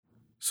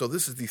So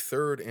this is the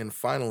third and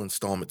final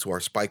installment to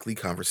our Spike Lee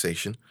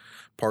conversation.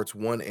 Parts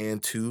 1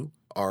 and 2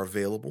 are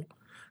available.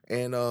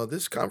 And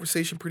this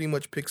conversation pretty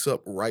much picks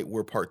up right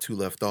where part 2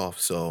 left off.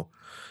 So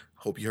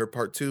hope you heard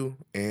part 2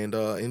 and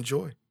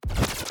enjoy.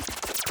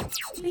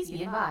 Please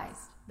be advised,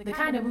 the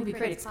Kind of Movie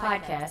Critics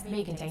podcast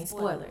may contain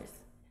spoilers.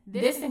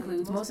 This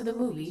includes most of the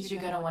movies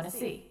you're going to want to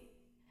see.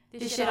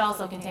 This shit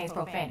also contains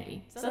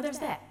profanity, so there's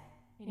that.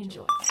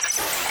 Enjoy.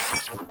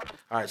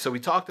 All right, so we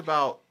talked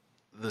about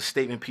the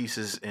statement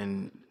pieces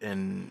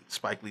in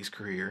Spike Lee's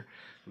career.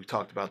 We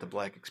talked about the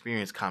Black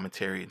Experience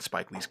commentary in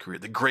Spike Lee's career.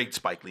 The great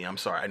Spike Lee. I'm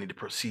sorry, I need to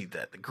proceed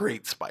that. The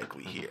great Spike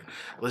Lee here.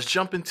 Let's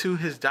jump into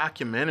his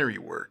documentary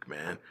work,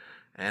 man.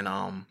 And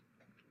I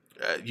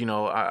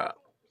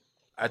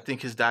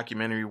think his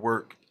documentary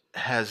work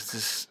has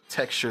this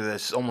texture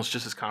that's almost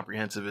just as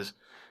comprehensive as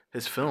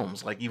his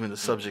films. Like even the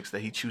subjects that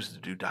he chooses to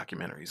do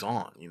documentaries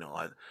on.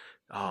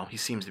 He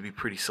seems to be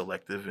pretty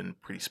selective and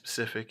pretty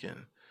specific,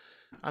 and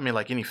I mean,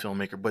 like any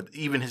filmmaker, but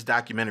even his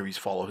documentaries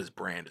follow his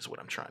brand, is what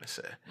I'm trying to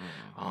say.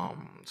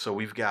 Mm-hmm. So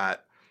we've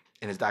got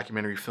in his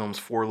documentary films,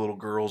 Four Little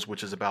Girls,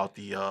 which is about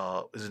the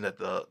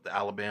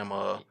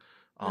Alabama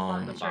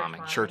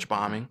church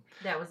bombing.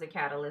 That was a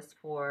catalyst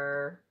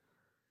for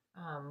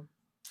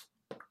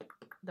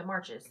the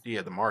marches.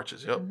 Yeah, the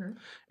marches. Yep. Mm-hmm.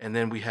 And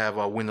then we have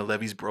When the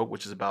Levees Broke,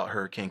 which is about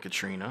Hurricane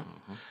Katrina.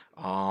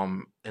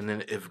 Mm-hmm. And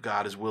then If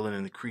God Is Willing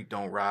and the Creek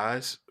Don't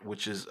Rise,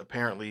 which is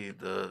apparently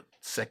the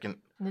second.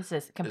 This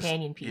is a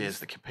companion piece. Yeah, it's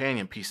the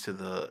companion piece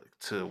to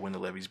When the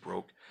Levees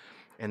Broke.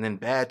 And then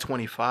Bad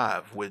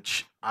 25,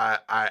 which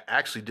I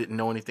actually didn't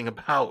know anything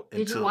about.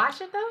 Did you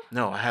watch it, though?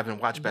 No, I haven't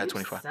watched Bad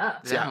 25.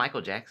 Suck. Is that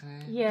Michael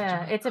Jackson?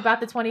 Yeah, it's about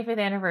the 25th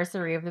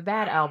anniversary of the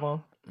Bad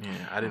album. Yeah,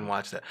 I didn't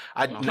watch that.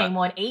 It came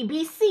on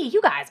ABC.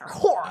 You guys are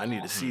horrible. I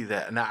need to see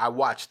that. Now, I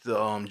watched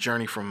the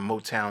Journey from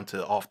Motown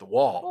to Off the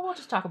Wall. Well, we'll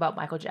just talk about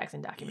Michael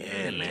Jackson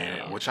documentary. Yeah,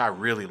 man, which I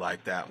really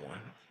like that one.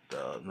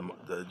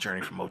 The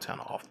Journey from Motown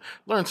to Off.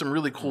 Learned some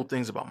really cool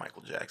things about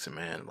Michael Jackson,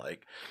 man.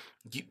 Like,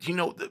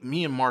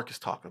 me and Marcus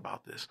talked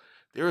about this.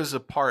 There is a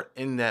part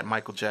in that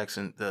Michael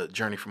Jackson, the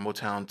Journey from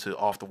Motown to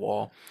Off the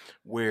Wall,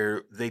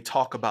 where they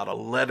talk about a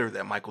letter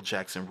that Michael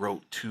Jackson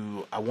wrote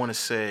to, I want to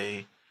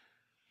say,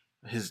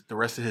 the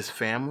rest of his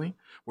family,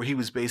 where he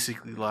was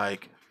basically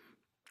like,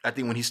 I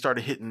think when he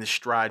started hitting the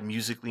stride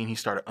musically and he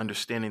started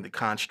understanding the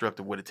construct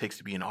of what it takes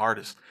to be an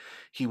artist,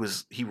 he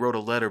wrote a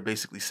letter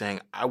basically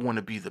saying, I want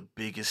to be the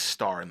biggest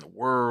star in the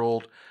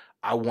world.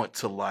 I want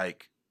to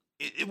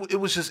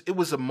it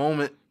was a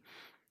moment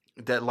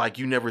that like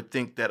you never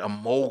think that a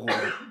mogul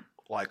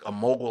like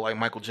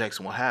Michael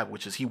Jackson will have,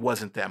 which is he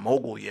wasn't that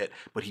mogul yet,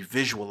 but he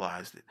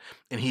visualized it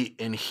and he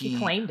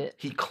claimed it.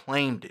 He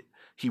claimed it.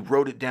 He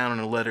wrote it down in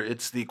a letter.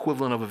 It's the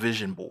equivalent of a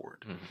vision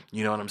board. Mm-hmm.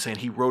 You know what I'm saying?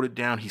 He wrote it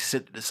down. He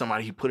sent it to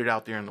somebody. He put it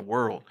out there in the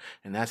world.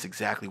 And that's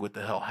exactly what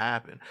the hell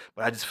happened.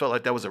 But I just felt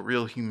like that was a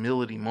real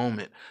humility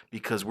moment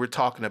because we're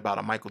talking about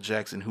a Michael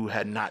Jackson who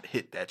had not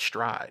hit that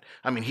stride.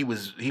 I mean, he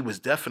was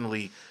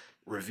definitely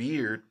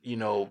revered, in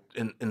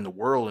the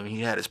world, and he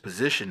had his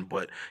position,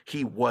 but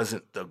he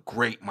wasn't the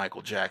great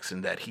Michael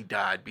Jackson that he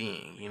died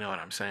being. You know what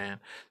I'm saying?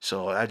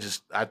 So I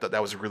thought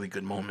that was a really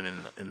good moment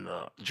in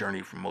the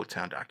Journey from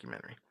Motown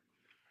documentary.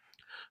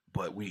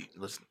 But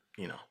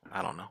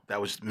I don't know. That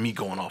was me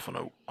going off on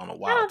a wild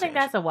tangent. I don't think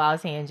that's a wild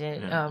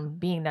tangent. Yeah.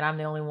 Being that I'm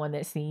the only one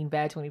that's seen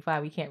Bad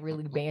 25, we can't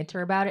really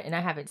banter about it. And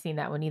I haven't seen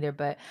that one either.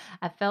 But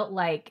I felt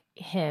like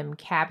him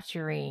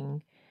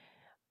capturing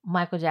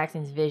Michael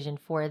Jackson's vision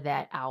for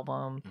that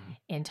album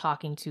and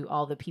talking to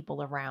all the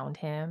people around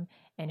him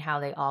and how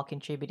they all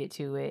contributed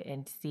to it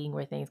and seeing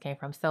where things came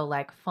from. So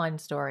like, fun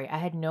story. I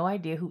had no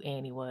idea who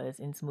Annie was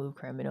in Smooth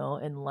Criminal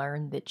and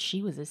learned that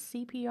she was a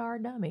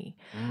CPR dummy.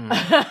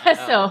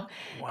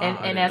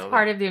 And as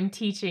part of them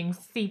teaching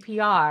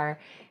CPR,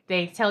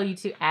 they tell you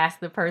to ask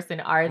the person,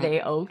 are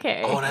they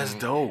okay? Oh, that's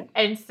dope.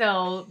 And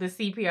so the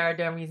CPR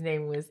dummy's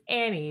name was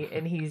Annie,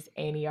 and he's,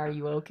 Annie, are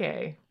you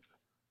okay?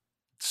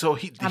 So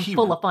I'm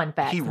full of fun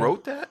facts. He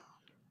wrote that?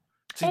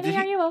 Annie,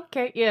 are you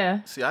okay?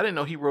 Yeah. See, I didn't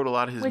know he wrote a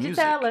lot of his music. Would you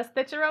tell us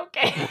that you're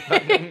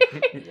okay?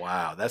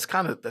 Wow, that's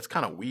kind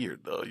of weird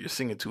though. You're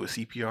singing to a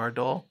CPR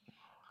doll.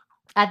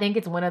 I think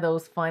it's one of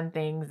those fun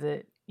things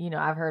that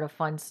I've heard a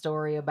fun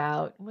story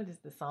about. What is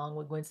the song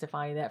with Gwen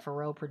Stefani that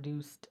Pharrell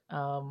produced?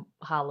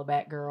 Holla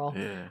Back Girl.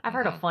 Yeah. I've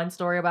heard a fun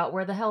story about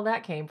where the hell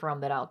that came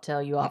from that I'll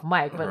tell you off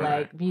mic. But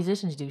like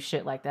musicians do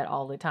shit like that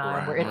all the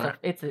time, where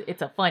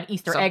it's a fun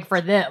Easter egg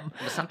for them.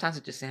 But sometimes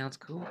it just sounds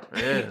cool.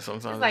 Yeah,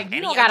 sometimes it's like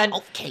you don't gotta.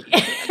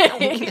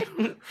 Okay.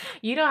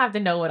 You don't have to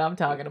know what I'm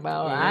talking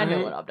about. I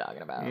know what I'm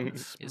talking about.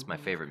 It's my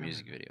favorite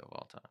music video of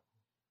all time.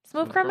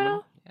 Smooth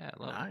Criminal? Yeah,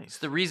 I love it. It's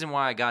the reason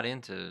why I got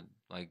into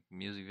like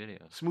music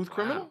videos. Smooth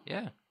Criminal?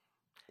 Yeah.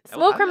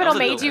 Smooth Criminal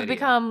made you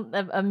become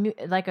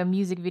a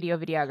music video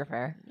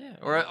videographer. Yeah.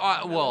 Or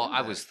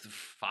I was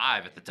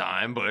 5 at the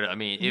time, but I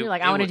mean, you're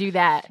like, I want to do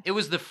that. It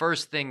was the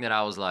first thing that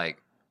I was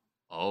like,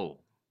 oh,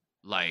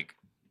 like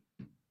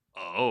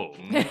oh,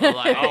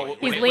 Like, oh,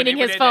 he's leaning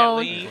his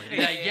phone.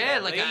 yeah,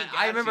 like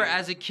I remember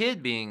as a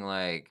kid being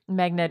like,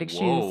 Magnetic shoes.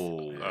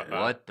 whoa,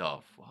 what the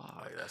fuck?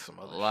 Like, that's some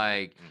other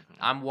Like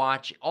I'm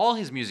watching all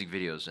his music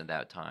videos at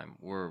that time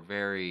were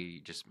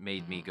very just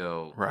made me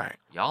go, right.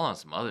 y'all on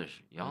some other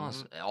y'all on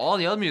all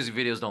the other music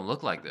videos don't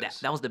look like this.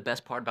 That was the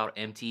best part about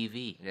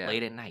MTV. Yeah.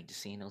 Late at night,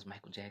 just seeing those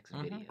Michael Jackson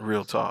videos.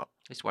 Real talk.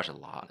 I used to watch a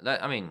lot.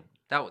 That, I mean,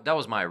 that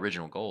was my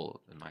original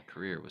goal in my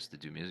career was to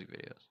do music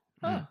videos.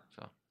 Oh.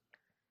 So,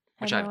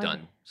 which Had I've no done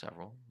idea.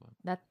 several.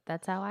 But.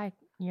 That's how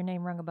your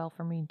name rung a bell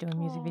for me doing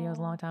music videos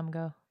a long time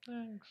ago.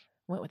 Thanks.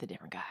 Went with a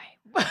different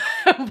guy,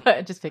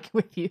 but just picking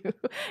with you.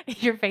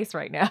 Your face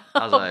right now.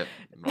 I was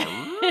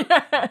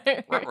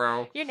like,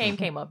 ruh-roh. Your name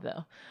came up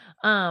though.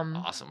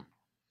 Awesome.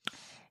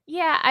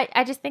 Yeah,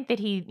 I just think that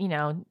he,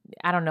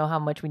 I don't know how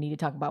much we need to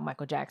talk about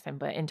Michael Jackson,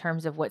 but in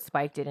terms of what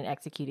Spike did in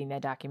executing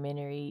that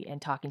documentary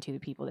and talking to the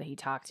people that he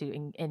talked to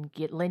and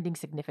lending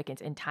significance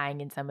and tying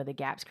in some of the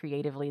gaps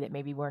creatively that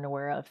maybe weren't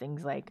aware of,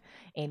 things like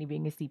Annie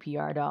being a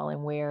CPR doll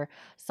and where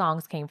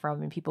songs came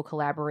from and people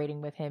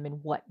collaborating with him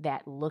and what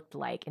that looked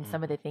like and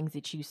some of the things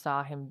that you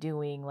saw him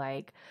doing,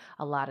 like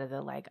a lot of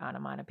the like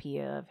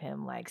onomatopoeia of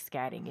him like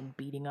scatting and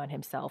beating on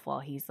himself while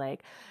he's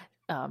like,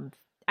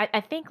 I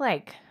think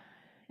like,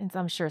 and so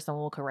I'm sure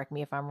someone will correct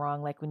me if I'm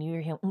wrong, like when you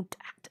hear him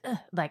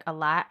like a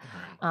lot,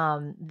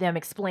 them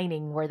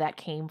explaining where that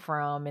came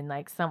from and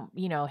like some,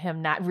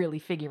 him not really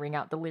figuring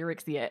out the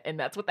lyrics yet. And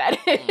that's what that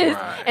is.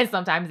 Right. And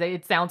sometimes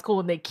it sounds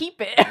cool and they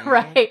keep it.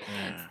 Right.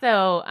 Yeah.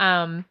 So,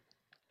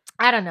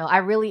 I don't know. I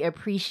really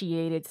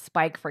appreciated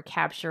Spike for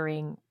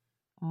capturing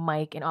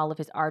Mike and all of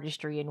his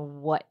artistry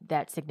and what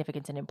that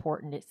significance and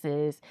importance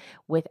is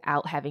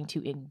without having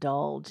to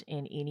indulge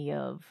in any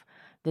of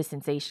the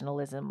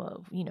sensationalism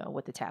of,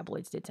 what the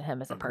tabloids did to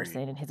him as a Agreed.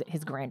 person and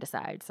his grand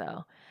aside.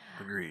 So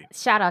Agreed.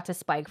 shout out to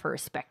Spike for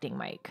respecting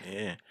Mike.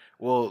 Yeah.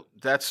 Well,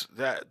 that's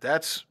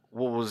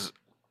what was,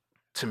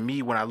 to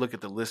me, when I look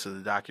at the list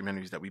of the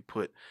documentaries that we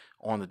put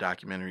on the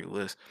documentary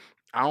list,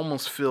 I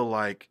almost feel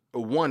like,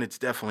 one, it's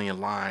definitely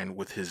in line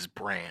with his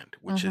brand,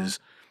 which Mhm. is,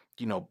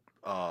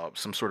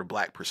 some sort of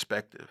Black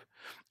perspective.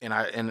 And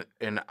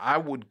I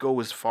would go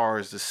as far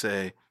as to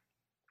say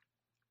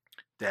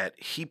that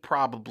he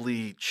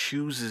probably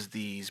chooses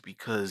these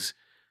because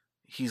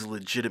he's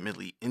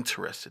legitimately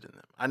interested in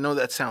them. I know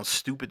that sounds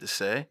stupid to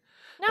say.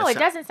 No, That it sou-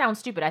 doesn't sound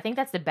stupid. I think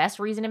that's the best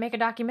reason to make a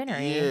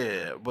documentary.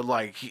 Yeah, but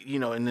like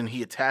and then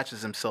he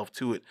attaches himself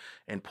to it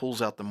and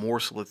pulls out the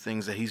morsel of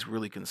things that he's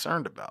really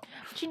concerned about.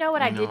 But you know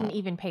what I You didn't know.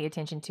 even pay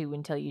attention to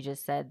until you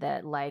just said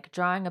that, like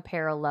drawing a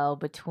parallel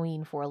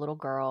between Four Little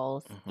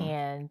Girls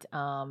and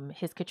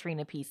his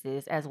Katrina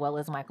pieces as well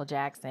as Michael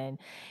Jackson,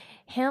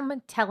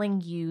 him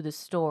telling you the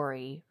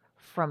story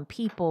from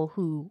people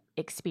who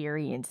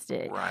experienced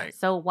it. Right.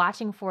 So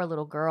watching Four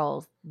Little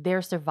Girls,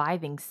 their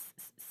surviving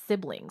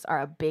siblings are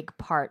a big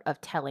part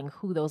of telling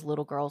who those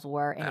little girls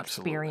were and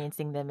Absolutely.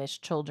 experiencing them as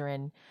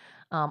children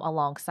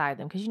alongside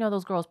them. Because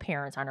those girls'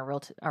 parents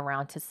aren't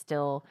around to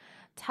still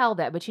tell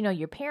that. But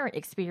your parent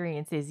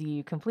experiences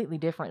you completely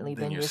differently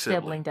Than than your your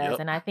sibling sibling. does. Yep.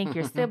 And I think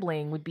your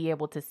sibling would be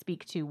able to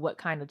speak to what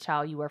kind of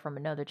child you were from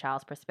another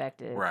child's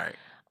perspective. Right.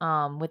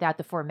 Without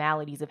the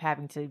formalities of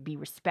having to be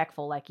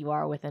respectful like you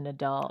are with an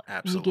adult.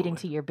 You get into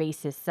Absolutely. your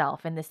basis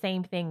self. And the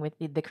same thing with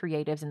the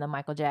creatives in the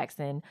Michael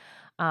Jackson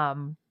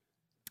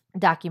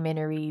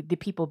documentary, the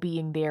people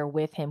being there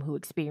with him who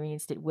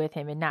experienced it with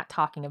him and not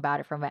talking about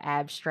it from an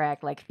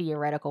abstract, like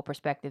theoretical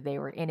perspective. They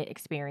were in it,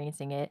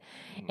 experiencing it.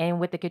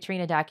 And with the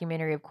Katrina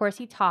documentary, of course,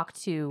 he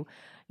talked to,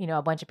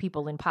 a bunch of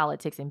people in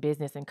politics and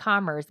business and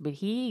commerce, but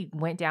he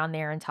went down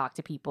there and talked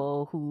to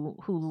people who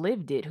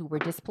lived it, who were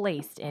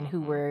displaced and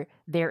who were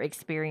there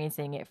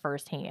experiencing it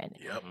firsthand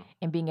Yep.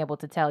 and being able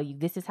to tell you,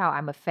 this is how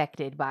I'm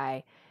affected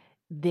by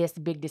this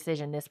big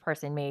decision this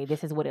person made.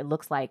 This is what it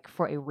looks like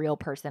for a real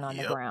person on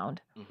the Yep.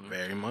 ground.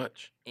 Very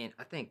much. And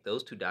I think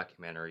those two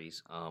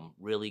documentaries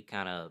really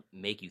kind of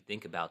make you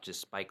think about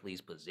just Spike Lee's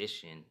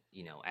position,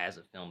 as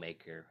a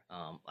filmmaker,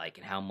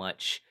 and how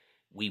much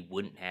we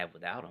wouldn't have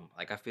without him.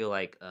 Like I feel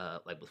like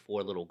with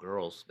Four Little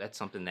Girls, that's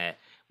something that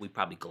we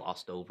probably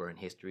glossed over in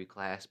history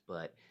class,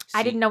 but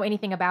I didn't know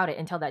anything about it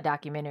until that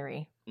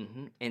documentary.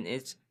 And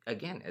it's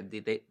again,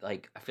 they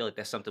I feel like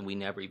that's something we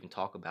never even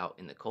talk about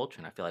in the culture.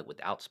 And I feel like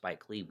without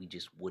Spike Lee, we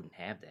just wouldn't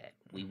have that.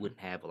 We wouldn't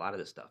have a lot of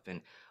this stuff.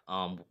 And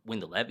when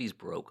the levees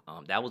broke,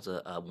 that was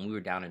when we were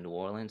down in New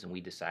Orleans and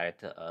we decided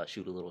to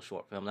shoot a little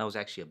short film. That was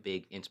actually a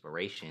big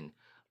inspiration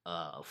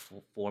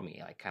for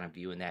me, like kind of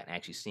viewing that and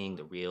actually seeing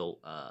the real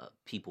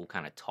people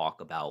kind of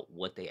talk about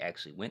what they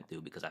actually went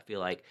through, because I feel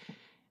like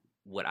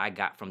what I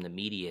got from the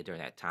media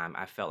during that time,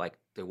 I felt like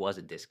there was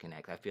a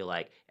disconnect. I feel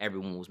like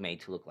everyone was made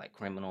to look like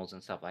criminals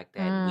and stuff like that.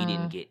 And we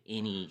didn't get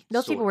any.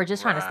 Those people were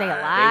just trying to stay Right.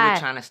 alive. They were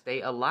trying to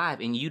stay alive,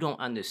 and you don't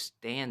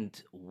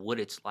understand what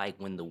it's like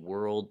when the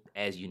world,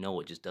 as you know,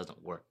 it just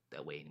doesn't work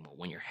that way anymore.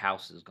 When your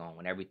house is gone,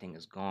 when everything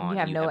is gone, You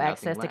have no nothing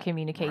access to left.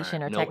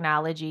 communication Right. or No,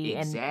 technology,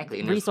 exactly.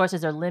 and And there's-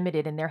 resources are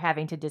limited, and they're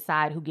having to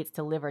decide who gets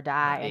to live or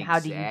die, and how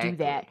do you do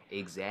that?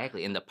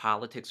 Exactly. And the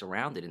politics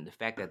around it, and the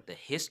fact that the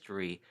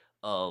history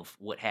of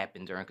what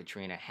happened during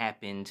Katrina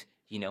happened,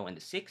 in the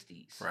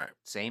 60s. Right.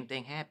 Same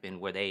thing happened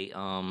where they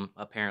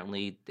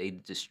apparently they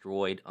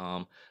destroyed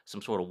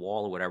some sort of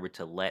wall or whatever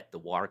to let the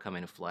water come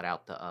in and flood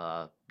out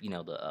the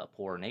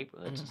poorer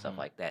neighborhoods and stuff Mhm.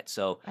 like that.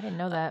 So I didn't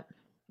know that.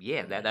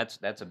 yeah,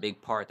 that's a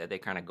big part that they're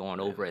kind of going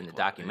over in the Yeah,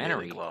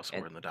 documentary. they gloss over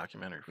And in the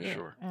documentary for yeah.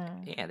 sure.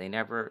 yeah, they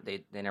never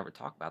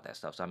talk about that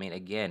stuff. So I mean,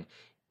 again,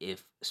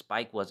 if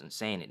Spike wasn't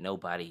saying it,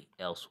 nobody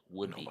else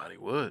would be. Nobody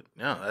would.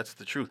 No, that's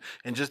the truth.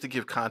 And just to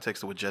give context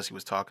to what Jesse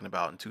was talking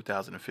about, in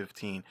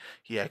 2015,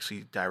 he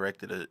actually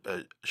directed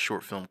a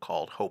short film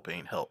called Hope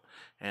Ain't Help.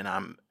 And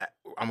I'm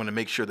going to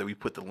make sure that we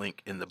put the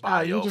link in the bio.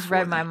 Oh, you just for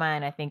read my the-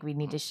 mind. I think we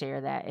need to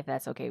share that if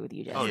that's okay with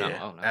you, Jesse. Oh, no.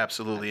 yeah, Oh, no.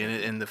 absolutely.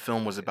 And the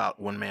film was about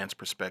one man's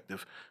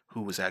perspective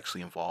who was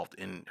actually involved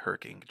in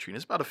Hurricane Katrina.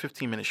 It's about a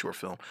 15-minute short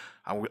film.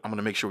 I'm going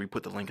to make sure we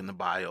put the link in the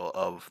bio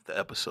of the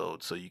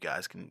episode so you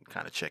guys can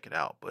kind of check it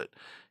out. But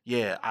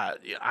yeah,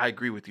 I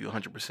agree with you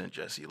 100%,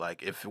 Jesse.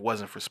 Like, if it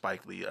wasn't for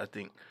Spike Lee, I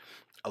think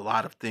a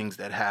lot of things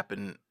that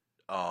happen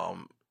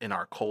in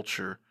our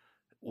culture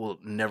will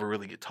never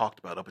really get talked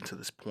about up until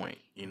this point,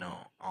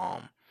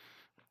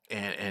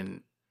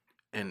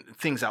 and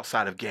things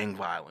outside of gang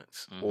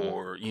violence Mhm.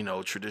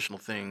 or traditional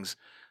things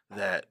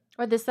that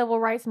Or the civil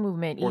rights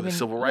movement, Or the even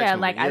civil rights yeah,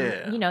 movement, like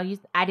yeah.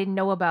 I didn't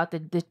know about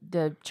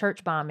the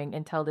church bombing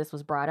until this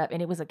was brought up,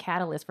 and it was a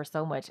catalyst for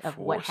so much of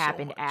what For so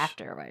happened much.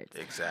 afterwards.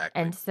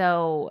 exactly. And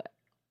so,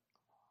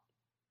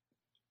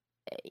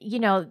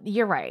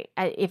 you're right.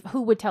 If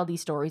who would tell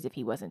these stories if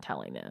he wasn't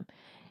telling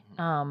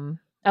them?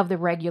 Of the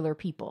regular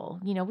people,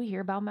 we hear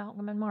about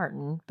Malcolm and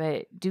Martin,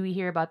 but do we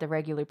hear about the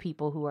regular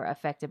people who are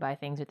affected by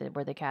things that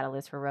were the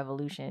catalyst for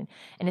revolution?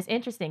 And it's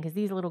interesting because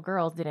these little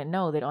girls didn't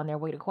know that on their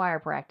way to choir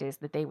practice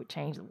that they would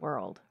change the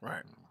world.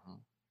 Right. Mhm.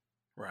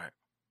 Right.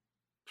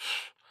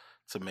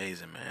 It's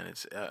amazing, man.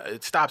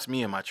 It stops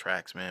me in my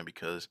tracks, man,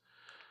 because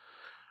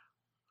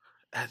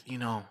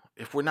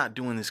if we're not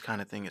doing this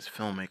kind of thing as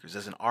filmmakers,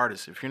 as an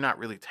artist, if you're not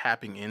really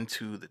tapping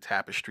into the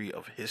tapestry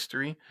of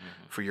history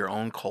Mhm. for your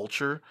own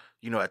culture,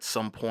 at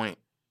some point,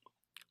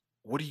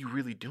 what are you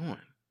really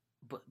doing?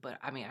 But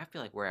I mean, I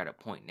feel like we're at a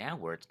point now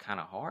where it's kind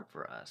of hard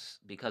for us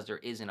because there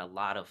isn't a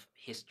lot of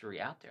history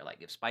out there.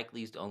 Like if Spike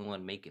Lee's the only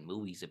one making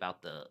movies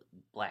about the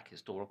Black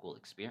historical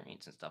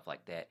experience and stuff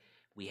like that,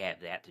 we have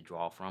that to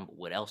draw from. But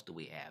what else do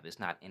we have? It's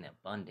not in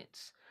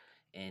abundance,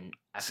 and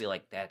I feel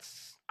like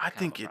that's I kind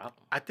think of a it.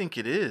 problem. I think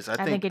it is. I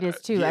think it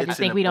is too. yeah, I it's just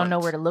in think we don't know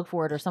where abundance. to look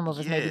for it, or some of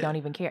us maybe don't Yeah.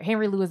 even care.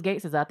 Henry Louis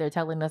Gates is out there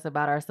telling us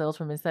about ourselves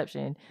from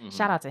inception.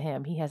 Shout Mhm. out to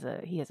him. He has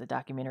a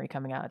documentary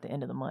coming out at the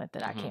end of the month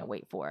that I Mhm. can't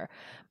wait for.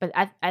 But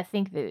I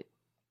think that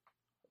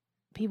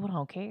people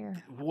don't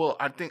care. Well,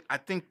 I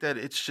think that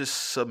it's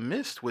just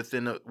submissed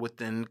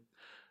within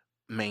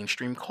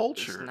mainstream It's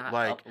culture. not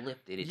Like,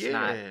 uplifted. It's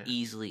not yeah.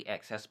 easily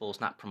accessible.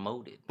 It's not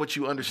promoted. But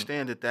you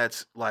understand that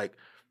that's like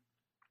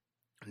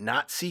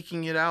not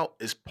seeking it out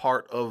is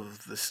part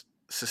of the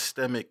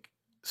systemic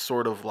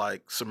sort of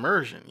like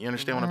submersion. You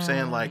understand what I'm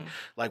saying? Like,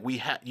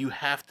 Mm. you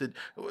have to,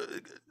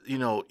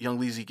 Young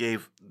Leezy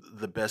gave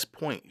the best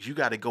point. You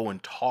got to go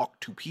and talk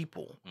to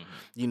people.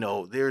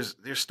 Mhm. There's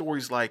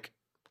stories like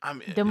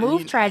The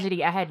Move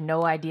tragedy I had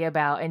no idea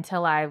about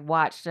until I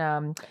watched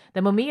the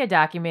Mamiya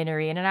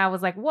documentary, and then I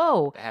was like,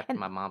 whoa. That happened in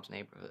my mom's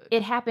neighborhood.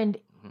 It happened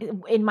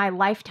Mhm. in my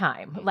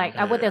lifetime. Like,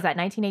 what Yeah. was that,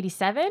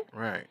 1987?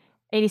 Right.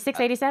 86,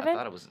 I 87?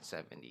 thought it was in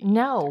 70.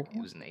 No.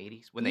 It was in the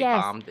 80s when they Yes.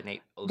 bombed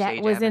the Osage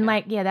That was in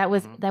Avenue. that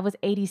was Mhm.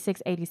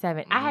 86,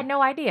 87. I had Mhm.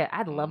 no idea.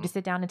 I'd love to Mhm.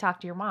 sit down and talk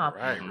to your mom.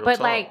 Right. Mhm. Real But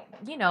talk.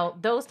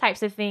 like, those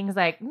types of things,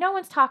 like no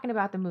one's talking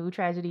about the Move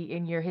tragedy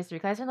in your history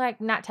class. They're like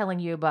not telling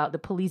you about the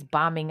police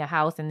bombing a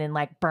house and then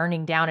like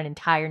burning down an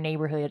entire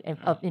neighborhood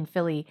in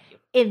Philly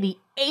in the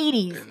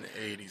 80s. in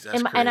the 80s,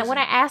 that's And when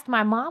I crazy. asked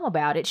my mom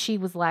about it, she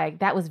was like,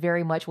 that was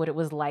very much what it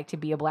was like to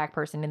be a Black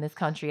person in this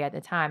country at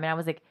the time. And I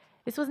was like,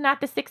 this was not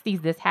the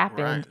 60s this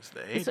happened. Right. It's the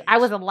This- 80s. I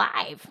was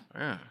alive.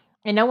 Yeah.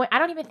 And no one, I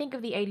don't even think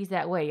of the 80s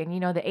that way. And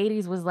the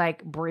 80s was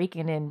like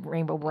breaking and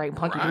Rainbow Bright and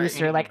Punky Right.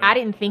 Brewster. Like I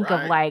didn't think of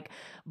Right. like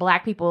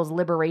Black people's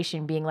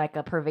liberation being like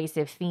a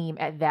pervasive theme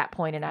at that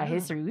point in our Yeah.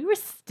 history. We were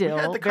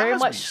still the very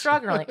much Cosbys.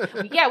 struggling.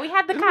 Yeah, we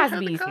had the We had the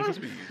Cosbys.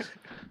 Cosbys.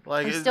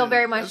 Like, We're still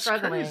very much that's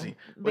struggling. crazy.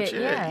 But But yeah,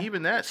 yeah.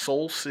 even that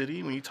Soul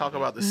City, when you talk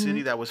about the Mhm.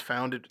 city that was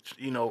founded,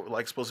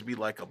 like supposed to be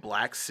like a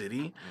Black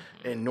city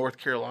Mhm. in North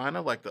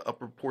Carolina, like the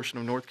upper portion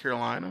of North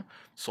Carolina,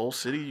 Soul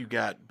City, you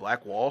got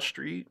Black Wall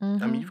Street. I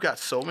Mhm. mean, you've got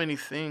so many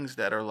things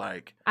that are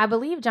like, I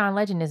believe John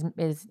Legend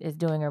is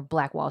doing a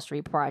Black Wall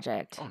Street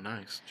project. oh,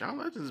 nice. John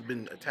Legend's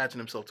been attaching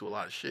himself to a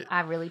lot of shit.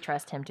 I really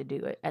trust him to do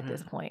it at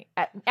this Yeah. point.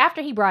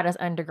 After he brought us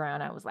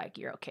Underground, I was like,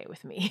 you're okay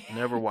with me.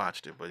 Never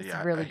watched it, but It's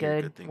yeah, really I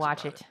hear good. things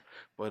Watch about it.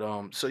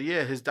 But so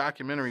yeah, his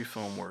documentary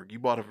film work.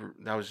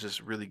 That was just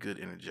really good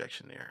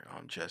interjection there,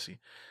 Jesse.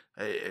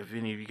 If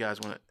any of you guys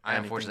want to, I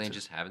unfortunately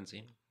just haven't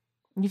seen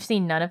it. You've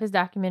seen none of his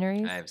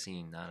documentaries? I have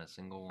seen not a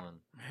single one.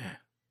 Man.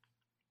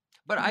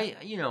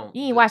 But You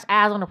ain't watched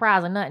Eyes on the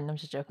Prize or nothing. I'm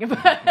just joking. But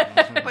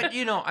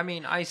I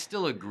mean, I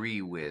still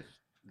agree with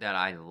that.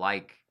 I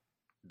like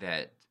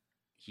that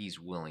he's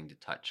willing to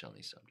touch on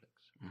these subjects.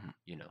 Mhm.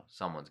 You know,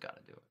 someone's got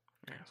to do it.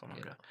 Yeah, someone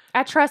Yeah. got.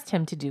 I trust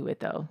him to do it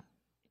though.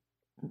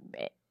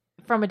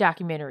 From a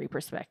documentary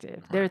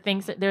perspective,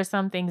 there's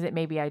some things that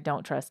maybe I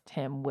don't trust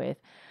him with,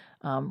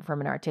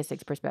 from an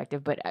artistic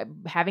perspective. But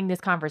having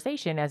this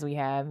conversation as we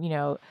have,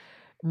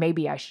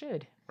 maybe I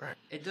should. Right.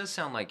 It does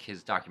sound like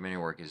his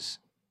documentary work is,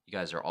 you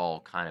guys are all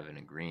kind of in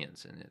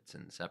agreement in its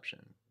inception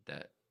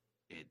that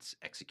it's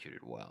executed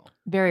well.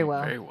 Very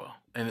well. Very well.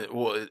 And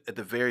at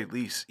the very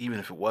least, even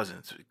if it wasn't,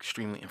 it's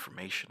extremely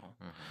informational.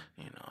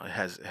 Mhm. You know, it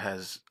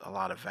has a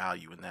lot of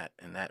value in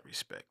that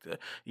respect.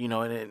 You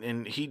know,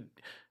 and he,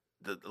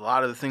 a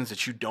lot of the things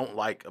that you don't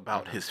like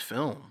about his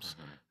films,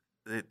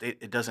 Mhm.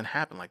 it doesn't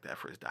happen like that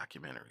for his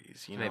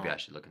documentaries. You Maybe know, I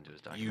should look into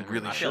his documentary.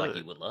 really I should. feel like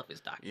you would love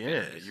his yeah,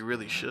 documentaries. you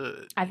really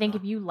should. I you think know?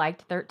 if you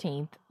liked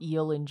 13th,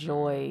 you'll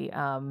enjoy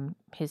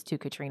his two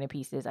Katrina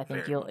pieces. I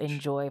think Very you'll much.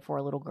 enjoy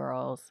Four Little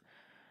Girls.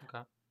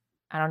 Okay.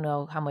 I don't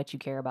know how much you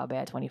care about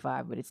Bad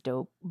 25, but it's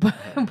dope.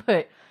 Yeah.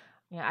 But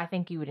yeah, I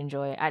think you would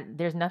enjoy it.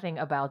 There's nothing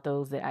about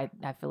those that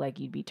I feel like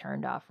you'd be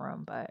turned off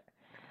from, but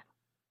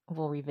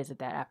we'll revisit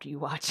that after you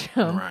watch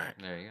them. Right.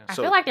 There you go. I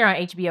So- feel like they're on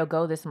HBO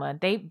Go this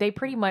month. They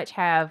pretty much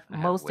have I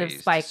have most of ways to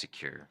Spike.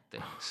 secure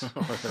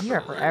things. You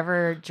are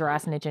forever dry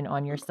snitching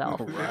on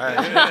yourself. Right.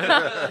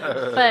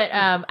 But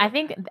I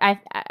think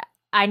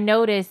I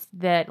noticed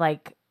that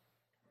like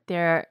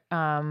there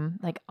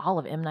like all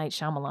of M. Night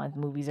Shyamalan's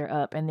movies are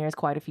up, and there's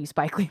quite a few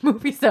Spike Lee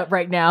movies up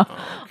right now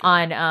Oh,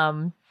 okay.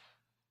 on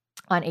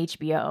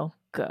HBO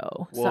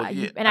Go. Well,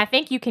 I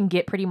think you can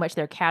get pretty much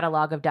their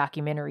catalog of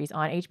documentaries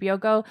on HBO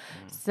Go.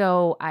 Mhm.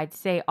 So I'd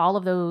say all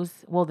of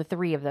those, well, the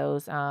three of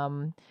those,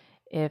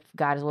 If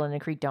God Is Willing, the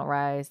Creek Don't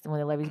Rise, When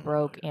the Levees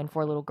Broke, and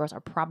Four Little Girls are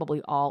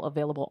probably all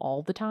available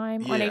all the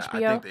time on Yeah,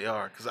 HBO. I think they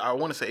are because I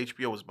want to say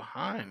HBO was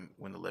behind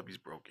When the Levees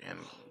Broke and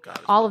God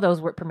Is All of Willing.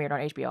 those were premiered on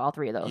HBO, all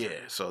three of those. Yeah,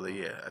 so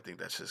I think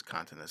that's just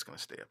content that's gonna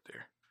stay up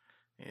there.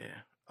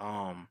 Yeah.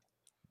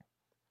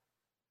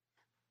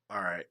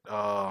 All right.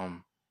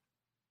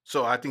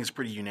 So I think it's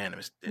pretty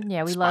unanimous.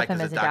 Yeah, we love Spike him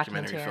is as a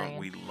documentary documentarian.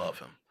 We love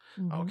him.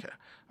 Mhm. Okay.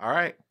 All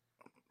right.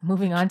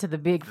 Moving on to the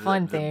big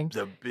fun the, thing.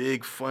 The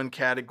big fun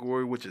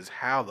category, which is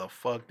how the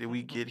fuck did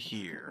we get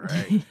here,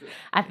 right?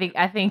 I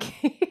think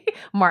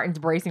Martin's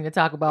bracing to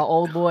talk about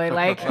Old Boy.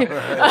 Like,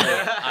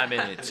 I'm in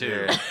it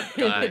too.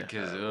 Yeah.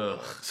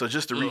 Because So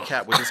just to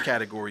recap what this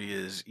category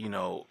is,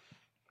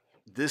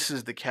 this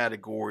is the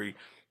category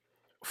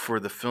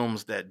for the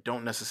films that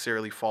don't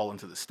necessarily fall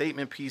into the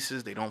statement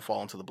pieces. They don't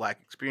fall into the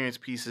Black experience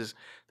pieces.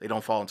 They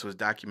don't fall into his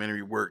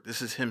documentary work.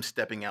 This is him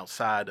stepping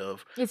outside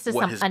of it's just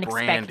what some his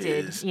brand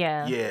unexpected. is.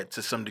 Yeah.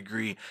 To some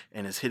degree,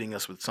 and is hitting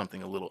us with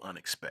something a little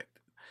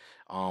unexpected.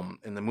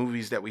 And the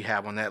movies that we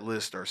have on that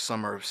list are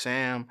Summer of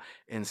Sam,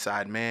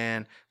 Inside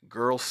Man,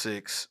 Girl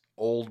 6,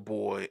 Old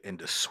Boy, and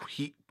The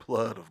Sweet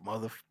Blood of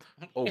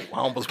Oh, I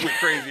almost went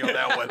crazy on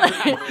that one.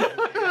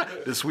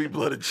 The Sweet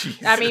Blood of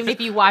Jesus. I mean, if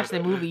you watch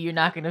the movie, you're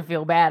not going to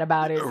feel bad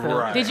about it. So.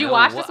 Right. Did you No,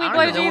 watch The well, Sweet I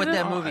Blood don't of know what Jesus?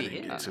 that No, I movie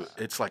didn't get is. to it.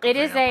 It's like It a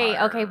is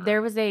okay,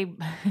 there was a,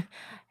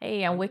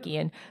 hey, I'm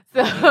Wikian.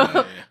 So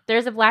Yeah.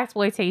 there's a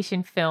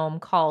blaxploitation film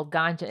called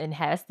Ganja and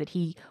Hess that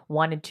he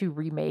wanted to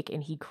remake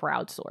and he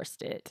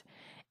crowdsourced it.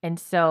 And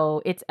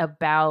so it's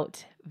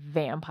about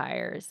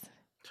vampires,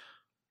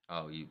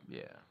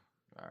 yeah.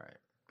 All right.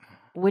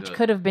 which Duh.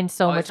 could have been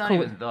so much It's not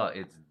cooler. even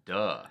it's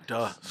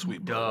duh.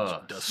 Sweet Duh.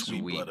 blood. The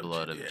Sweet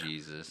Blood of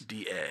Jesus.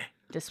 D.A.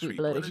 The Sweet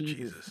Blood of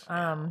Jesus. Oh,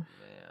 man.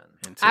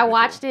 And I typical-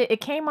 watched it. It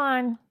came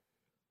on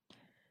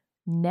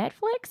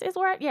Netflix is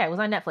where it was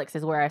on Netflix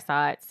is where I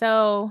saw it.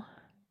 So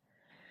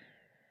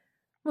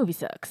movie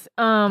sucks.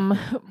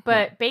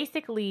 But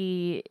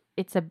basically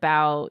it's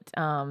about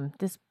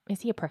this,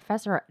 is he a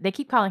professor? They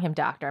keep calling him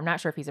doctor. I'm not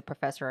sure if he's a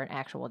professor or an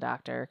actual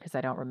doctor because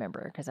I don't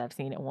remember because I've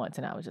seen it once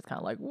and I was just kind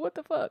of like, what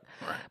the fuck?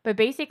 Right. But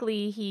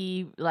basically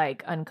he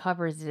like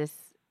uncovers this,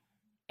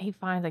 he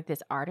finds like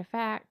this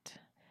artifact,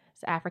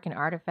 this African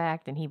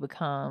artifact, and he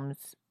becomes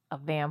a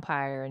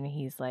vampire and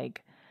he's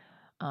like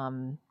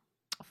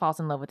falls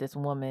in love with this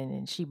woman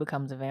and she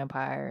becomes a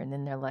vampire and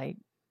then they're like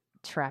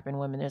trapping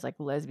women. There's like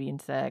lesbian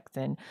sex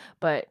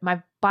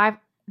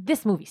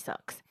this movie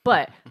sucks.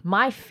 But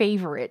my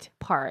favorite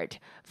part,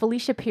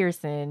 Felicia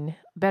Pearson,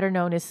 better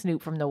known as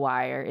Snoop from The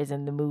Wire, is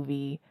in the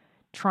movie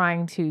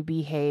trying to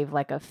behave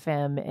like a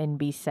femme and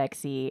be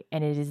sexy,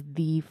 and it is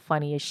the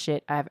funniest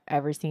shit I've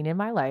ever seen in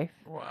my life.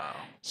 Wow.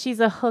 She's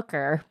a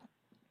hooker,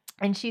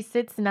 and she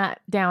sits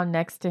down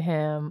next to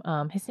him.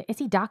 Is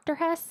he Dr.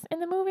 Hess in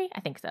the movie? I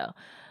think so.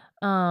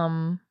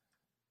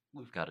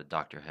 We've got a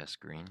Dr. Hess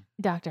Green,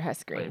 Dr.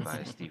 Hess played Green.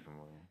 by Stephen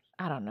Williams.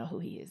 I don't know who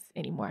he is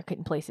anymore. I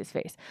couldn't place his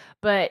face.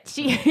 But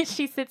she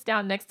sits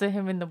down next to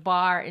him in the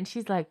bar and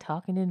she's like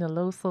talking in a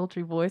low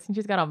sultry voice and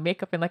she's got on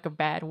makeup and like a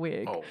bad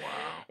wig. Oh wow.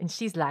 And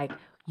she's like,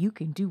 you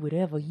can do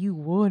whatever you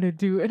want to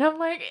do. And I'm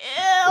like,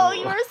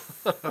 ew, you're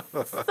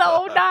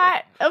so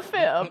not a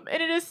femme.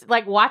 And it is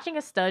like watching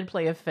a stud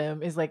play a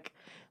femme is like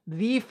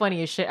the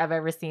funniest shit I've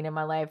ever seen in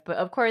my life. But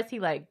of course he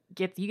like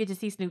you get to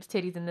see Snoop's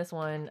titties in this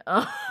one.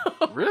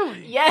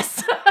 Really?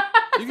 Yes.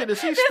 You get to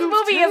see This Snoop's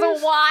movie titties?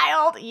 is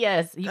wild.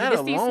 Yes. You That get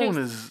to see alone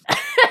Snoop's is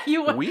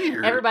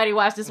Weird. Everybody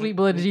watched the Sweet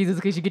Blood of Jesus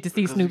because you get to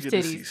see Because you Snoop's get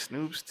to see titties.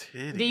 Snoop's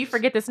titties. Do you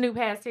forget that Snoop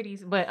has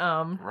titties? But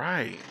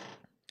Right.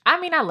 I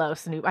mean, I love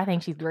Snoop. I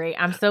think she's great.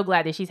 I'm so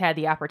glad that she's had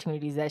the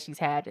opportunities that she's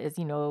had as,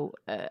 you know,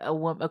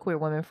 a queer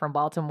woman from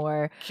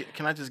Baltimore.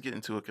 Can I just get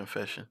into a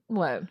confession?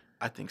 What?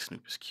 I think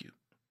Snoop is cute.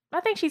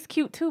 I think she's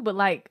cute too, but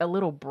like a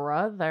little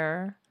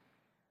brother.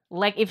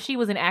 Like if she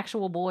was an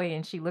actual boy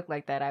and she looked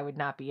like that, I would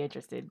not be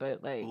interested.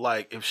 But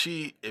Like if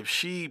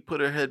she put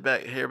her hair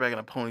back in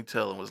a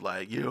ponytail and was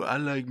like, "Yo, I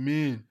like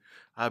men,"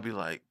 I'd be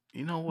like,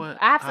 you know what?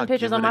 I have some I'll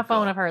pictures give on it my a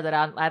phone go. of her that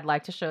I'd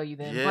like to show you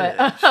then.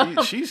 Yeah,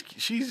 But she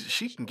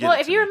can get. well, it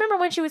if to you me. remember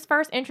when she was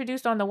first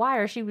introduced on The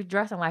Wire, she was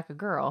dressing like a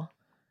girl.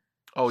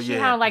 Oh She yeah,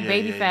 had like yeah,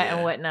 baby yeah, fat yeah.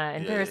 and whatnot,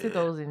 and Yeah,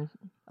 Parasucos and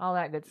all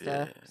that good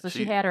stuff. Yeah, So she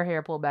she- had her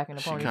hair pulled back in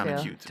a she kinda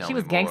ponytail. cute, too. Tell She me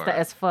was gangsta more.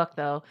 as fuck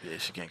though. Yeah,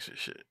 she gangster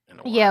shit. In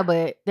the Yeah, Wire.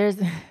 but there's.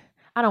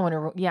 I don't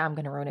want to. Yeah, I'm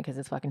gonna ruin it because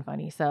it's fucking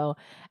funny. So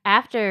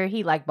after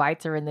he like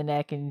bites her in the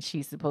neck and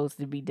she's supposed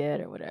to be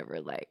dead or whatever,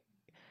 like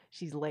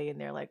she's laying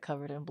there like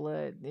covered in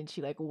blood, and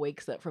she like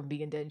wakes up from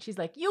being dead, and she's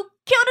like, "You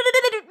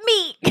killed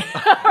me,"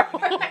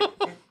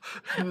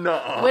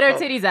 no, with her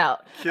titties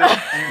out.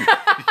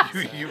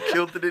 You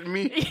killed it in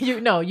me.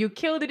 You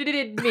killed it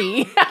in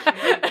me.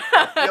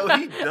 Yo,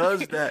 he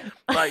does that.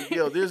 Like,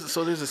 yo, there's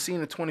a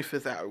scene in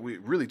 25th Hour.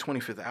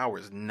 25th Hour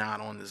is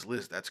not on this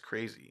list. That's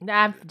crazy.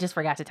 I just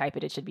forgot to type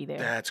it. It should be there.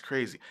 That's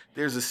crazy.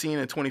 There's a scene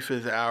in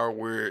 25th Hour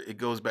where it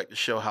goes back to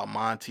show how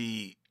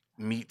Monty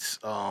meets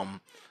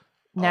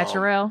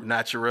Naturel.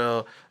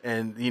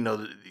 and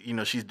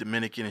she's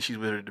Dominican and she's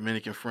with her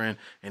Dominican friend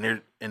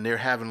and they're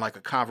having like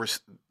a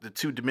the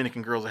two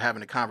Dominican girls are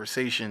having a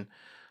conversation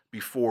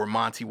before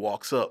Monty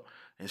walks up.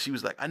 And she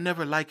was like, "I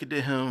never liked it to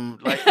him."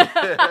 Like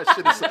that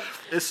shit is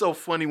it's so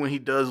funny when he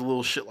does a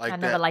little shit like I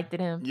that. never liked it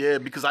him. Yeah,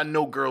 because I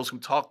know girls who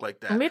talk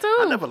like that. Me too.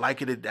 I never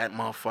liked it at that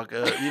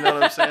motherfucker. You know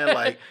what I'm saying?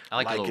 Like I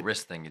like the little it,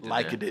 wrist thing you did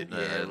like there. it did,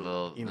 The yeah.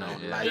 little,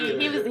 Like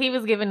it. He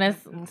was giving us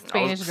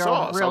Spanish girl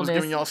sauce. realness. I was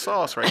giving y'all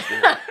sauce right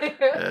there.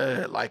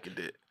 Yeah, like it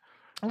did.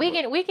 We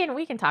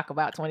can talk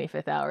about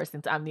 25th Hour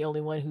since I'm the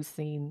only one who's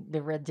seen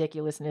the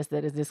ridiculousness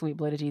that is the Sweet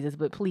Blood of Jesus.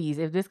 But please,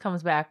 if this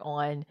comes back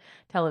on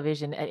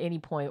television at any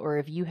point, or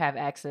if you have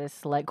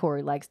access, like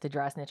Corey likes to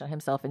dry snitch on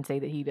himself and say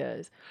that he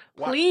does,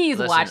 please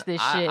Listen, watch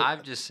this shit.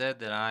 I've just said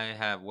that I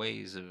have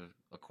ways of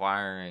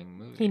acquiring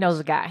movies. He knows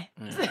a guy.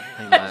 Yeah,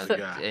 he knows the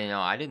guy. You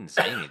know, I didn't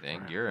say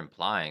anything. You're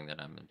implying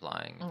that I'm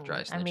implying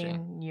dry snitching. I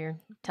mean, you're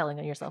telling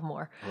on yourself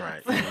more.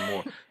 Right, even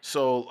more.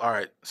 So, all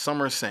right,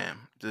 Summer of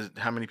Sam.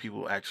 How many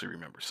people actually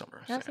remember Summer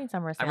of Sam? I've seen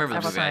Summer of I Sam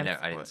remember the several movie. times.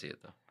 I didn't see it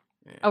though.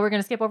 Yeah. Oh, we're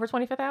gonna skip over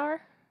 25th Hour.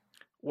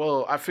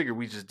 Well, I figured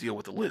we just deal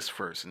with the list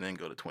first and then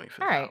go to 25th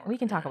All right, Hour. we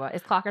can talk about.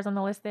 Is Clockers on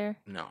the list there?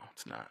 No,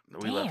 it's not.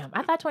 Damn,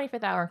 I thought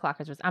 25th Hour and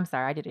Clockers was. I'm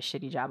sorry, I did a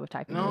shitty job of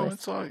typing the No, list.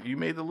 it's all you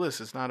made the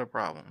list. It's not a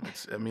problem.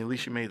 At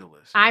least you made the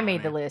list. I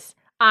made the list.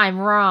 I'm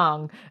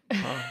wrong.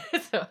 Oh,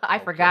 So I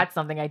forgot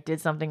something. I did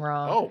something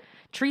wrong. Oh,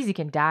 Treasy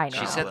can die now.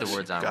 She said the bless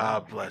words you. I'm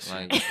God wrong. bless you.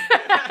 Like,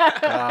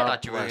 God I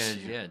thought you were bless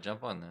gonna you.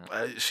 jump on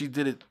that. She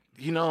did it.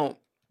 You know,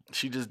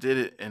 she just did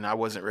it, and I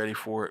wasn't ready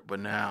for it. But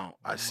now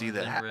I see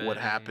that what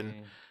happened.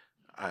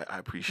 I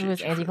appreciate It was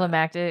you for that.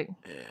 anticlimactic.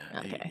 Yeah,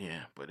 Okay. yeah.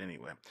 But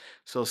anyway,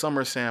 so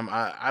Summer of Sam,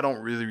 I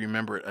don't really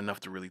remember it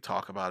enough to really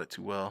talk about it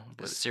too well.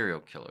 The But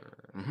serial killer.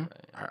 Mhm.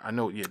 Right? I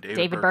know, yeah,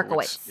 David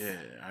Berkowitz. Yeah,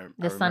 I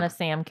The son of remember.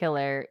 Sam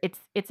Killer.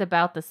 It's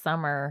about the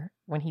summer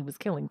when he was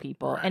killing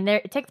people, Right. and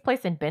it takes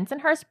place in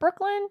Bensonhurst,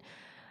 Brooklyn.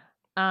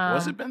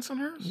 Was it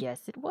Bensonhurst?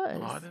 Yes, it was.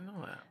 Oh, I didn't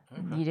know that.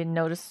 You Okay. didn't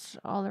notice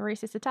all the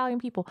racist Italian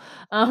people.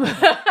 I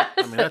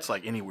mean, that's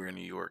like anywhere in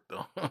New York,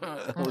 though.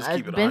 Let's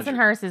keep it 100.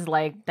 Bensonhurst is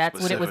like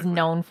that's what it was Specifically.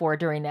 known for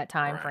during that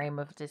time Right. frame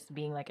of just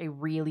being like a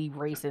really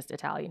racist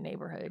Italian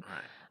neighborhood.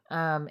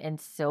 Right.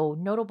 And so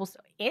notable.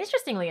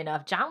 Interestingly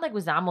enough, John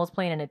Leguizamo's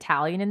playing an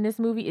Italian in this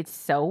movie. It's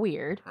so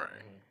weird, Right.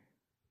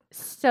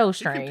 so He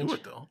strange. can do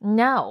it though.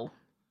 No,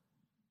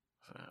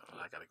 So,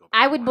 I gotta go. Back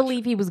I and would watch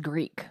believe it. he was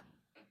Greek.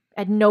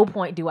 At no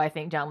point do I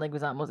think John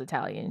Leguizamo's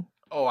Italian.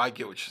 Oh, I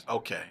get what you.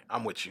 Okay,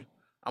 I'm with you.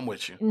 I'm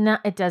with you. No,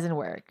 it doesn't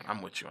work.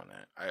 I'm with you on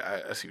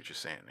that. I see what you're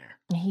saying there.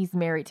 He's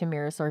married to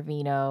Mira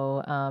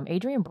Sorvino.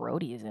 Adrian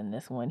Brody is in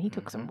this one. He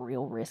took some Mm-hmm.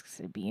 real risks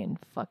at being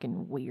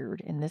fucking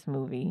weird in this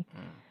movie.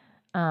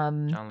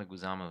 Mm. John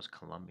Leguizamo's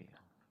Colombia.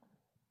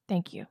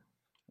 Thank you.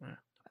 Yeah,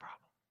 no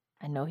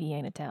I know he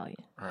ain't Italian.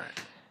 All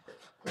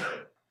right.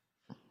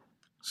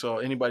 So,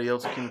 anybody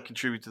else can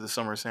contribute to the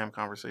Summer of Sam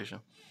conversation?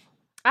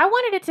 I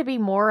wanted it to be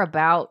more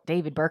about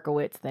David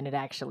Berkowitz than it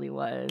actually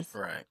was.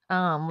 Right.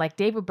 Like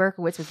David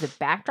Berkowitz was the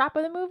backdrop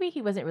of the movie.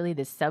 He wasn't really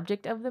the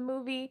subject of the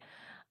movie.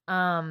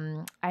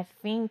 I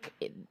think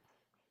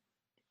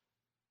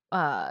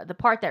the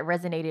part that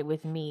resonated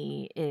with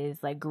me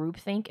is like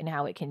groupthink and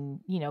how it can,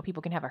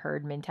 people can have a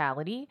herd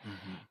mentality.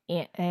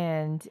 Mm-hmm.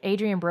 And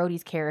Adrian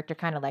Brody's character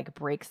kind of like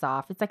breaks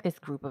off. It's like this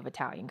group of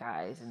Italian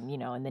guys and,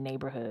 in the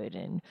neighborhood.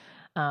 And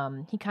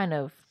he kind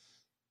of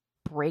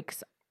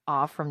breaks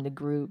off from the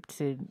group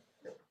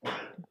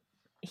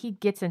he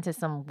gets into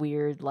some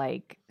weird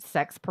like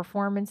sex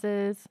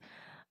performances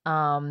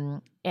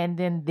And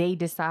then they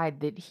decide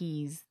that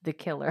he's the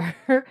killer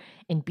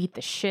and beat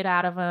the shit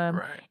out of him.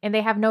 Right. And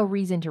they have no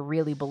reason to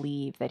really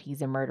believe that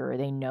he's a murderer.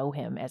 They know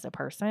him as a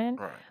person,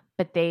 Right.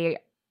 but they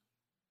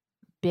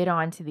bid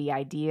on to the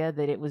idea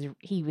that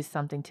he was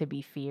something to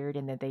be feared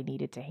and that they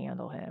needed to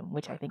handle him,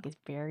 which I think is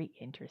very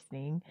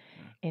interesting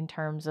in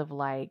terms of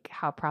like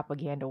how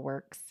propaganda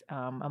works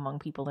among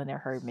people in their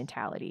herd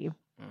mentality.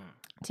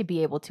 To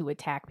be able to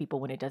attack people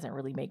when it doesn't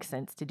really make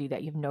sense to do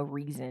that. You have no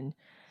reason.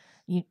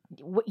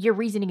 Your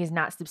reasoning is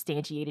not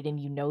substantiated and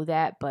you know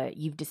that, but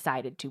you've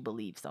decided to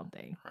believe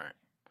something. Right.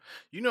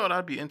 You know what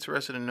I'd be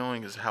interested in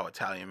knowing is how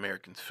Italian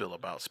Americans feel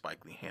about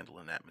Spike Lee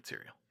handling that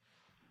material.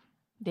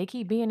 They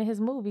keep being in his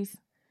movies.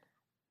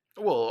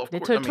 Well, of The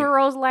course.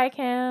 Turturros like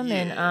him,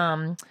 yeah.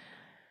 and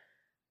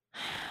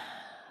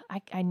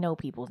I know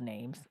people's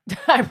names.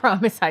 I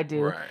promise I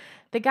do. Right.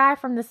 The guy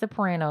from The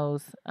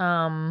Sopranos.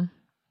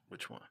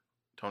 Which one?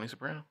 Tony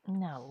Soprano?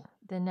 No,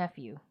 the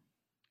nephew.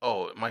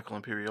 Oh, Michael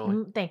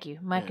Imperioli. Thank you,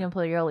 Michael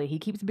Imperioli. He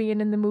keeps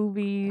being in the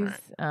movies.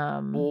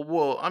 Right.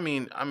 Well, I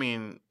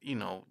mean, you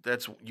know,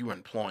 that's you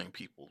employing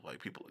people,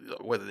 like people,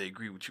 whether they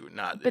agree with you or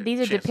not. But these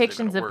are chances they're depictions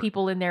gonna of work.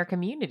 people in their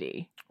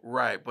community.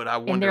 Right, but I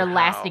wonder And they're how,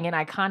 lasting and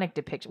iconic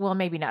depictions. Well,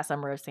 maybe not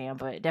Summer of Sam,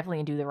 but definitely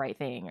in Do the Right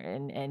Thing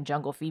and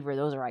Jungle Fever.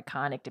 Those are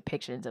iconic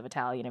depictions of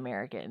Italian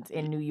Americans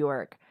in New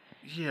York.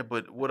 Yeah,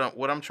 but what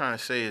I'm trying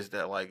to say is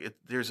that like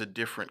there's a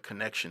different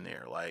connection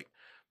there. Like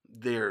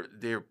they're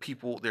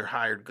people, they're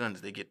hired guns.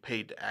 They get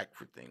paid to act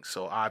for things.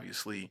 So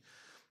obviously,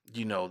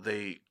 you know,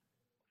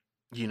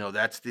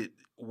 that's the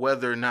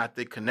whether or not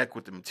they connect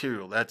with the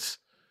material. That's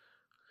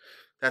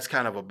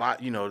kind of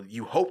about, you know,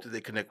 you hope that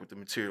they connect with the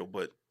material,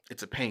 but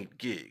it's a paid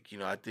gig. You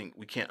know, I think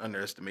we can't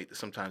underestimate that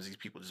sometimes these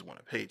people just want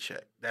a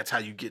paycheck. That's how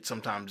you get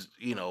sometimes,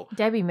 you know.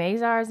 Debbie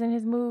Mazar's in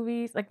his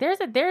movies. Like Mira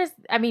There's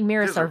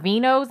a-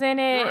 Sorvino's in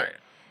it. Right.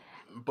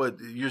 But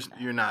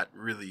you're not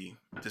really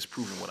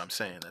disproving what I'm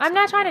saying. That's I'm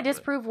not trying to number one, but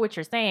disprove what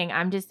you're saying.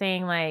 I'm just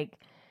saying like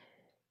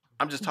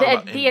I'm just talking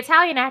about the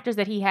Italian actors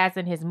that he has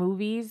in his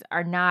movies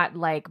are not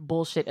like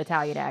bullshit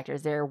Italian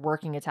actors. They're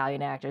working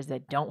Italian actors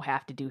that don't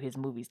have to do his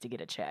movies to get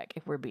a check,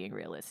 if we're being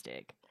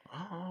realistic.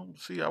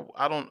 See,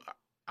 I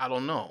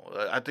don't know.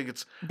 I think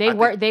it's They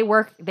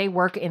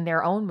work in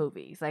their own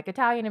movies. Like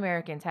Italian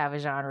Americans have a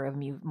genre of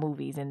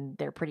movies and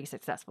they're pretty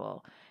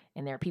successful.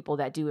 And there are people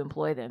that do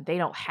employ them. They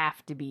don't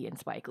have to be in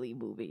Spike Lee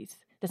movies.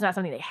 That's not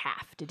something they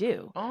have to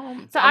do.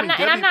 So I'm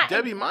not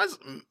Debbie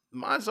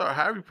Mazar,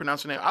 however you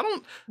pronounce her name.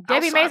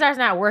 Debbie Mazar's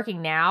not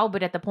working now,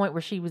 but at the point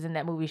where she was in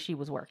that movie, she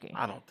was working.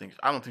 I don't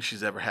think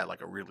she's ever had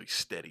like a really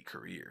steady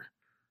career.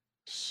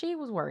 She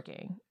was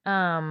working.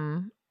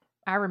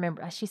 I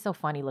remember she's so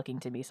funny looking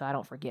to me, so I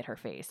don't forget her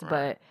face.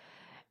 Right.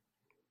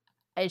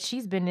 But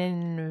she's been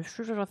in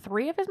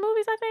 3 of his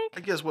movies, I think. I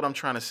guess what I'm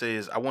trying to say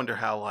is I wonder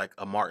how like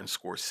a Martin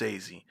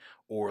Scorsese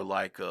or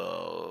like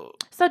So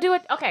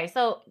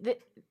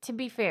to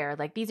be fair,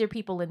 like these are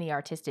people in the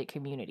artistic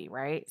community,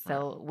 right?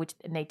 So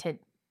and they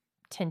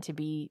tend to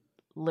be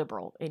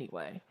liberal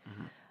anyway.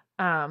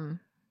 Mhm.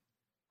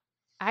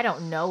 I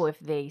don't know if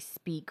they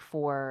speak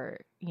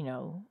for, you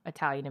know,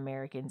 Italian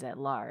Americans at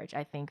large.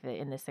 I think that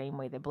in the same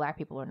way that Black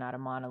people are not a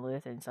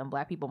monolith, and some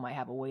Black people might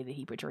have a way that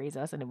he portrays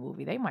us in a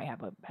movie, they might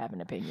have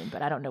an opinion,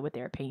 but I don't know what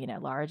their opinion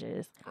at large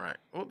is. Right.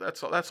 Well,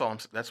 that's all.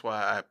 That's why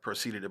I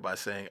proceeded it by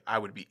saying I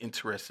would be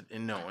interested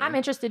in knowing. I'm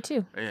interested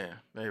too. Yeah,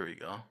 there we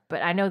go.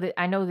 But I know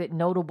that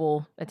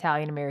notable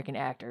Italian American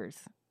actors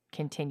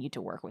continue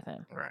to work with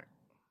him. Right.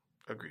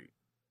 Agreed.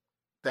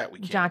 That we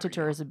can't John agree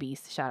Turturro on. is a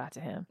beast. Shout out to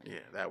him. Yeah,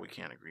 that we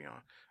can't agree on.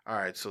 All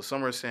right, so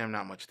Summer of Sam,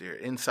 not much there.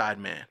 Inside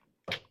Man.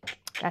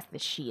 That's the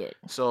shit.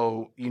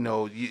 So, you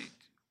know,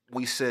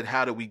 we said,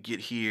 how did we get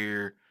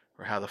here?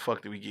 Or how the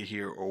fuck did we get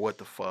here? Or what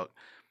the fuck?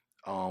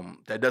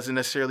 That doesn't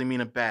necessarily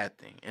mean a bad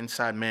thing.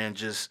 Inside Man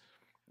just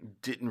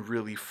didn't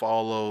really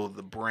follow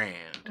the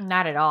brand.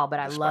 Not at all, but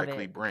I The love Spike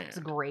Lee it. brand. It's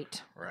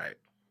great. Right.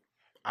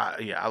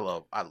 I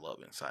love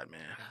Inside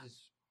Man.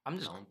 I'm I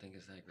just don't think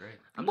it's that great.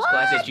 I'm just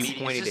glad that you It's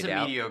pointed just it a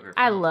out. mediocre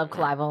I film. love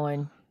Clive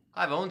Owen.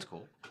 Clive Owen's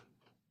cool.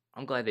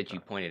 I'm glad that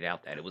you pointed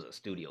out that it was a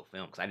studio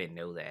film because I didn't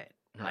know that.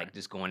 Right. Like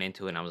just going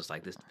into it, and I was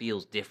like, this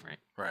feels different.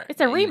 Right. It's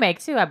a Yeah,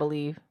 remake too, I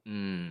believe.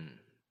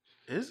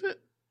 Is it?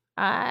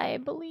 I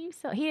believe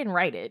so. He didn't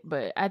write it,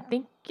 but I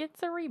think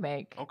it's a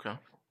remake. Okay.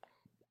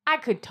 I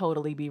could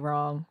totally be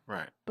wrong,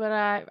 Right. but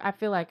I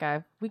feel like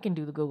we can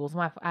do the Googles.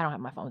 I don't have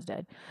my phone's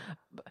dead.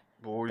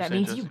 What were you That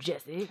saying, means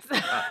Justin? you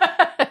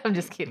just I'm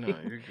just kidding. No,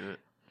 you're good.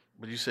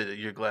 But you said that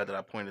you're glad that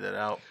I pointed that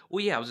out.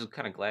 Well, yeah, I was just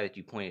kind of glad that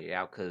you pointed it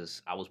out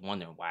because I was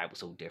wondering why it was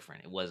so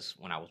different. It was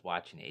when I was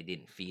watching it, it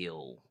didn't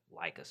feel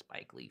like a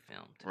Spike Lee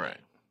film to me. Right.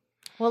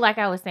 Well, like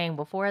I was saying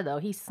before, though,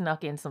 he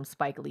snuck in some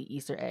Spike Lee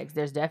Easter eggs.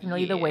 There's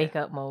definitely the Yeah. wake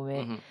up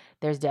moment. Mhm.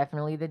 There's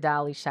definitely the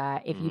dolly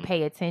shot. If you Mhm.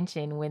 pay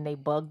attention, when they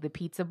bug the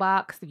pizza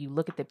box, if you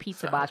look at the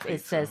pizza Sal's box, it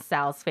Pizza. says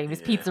Sal's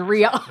Famous Yeah.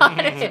 Pizzeria on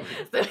it.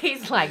 So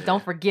he's like, Yeah.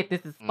 don't forget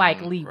this is Spike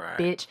Mhm. Lee, Right.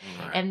 bitch.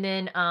 Right. And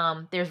then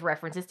there's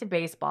references to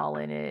baseball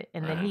in it.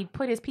 And then Right. he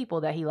put his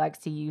people that he likes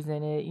to use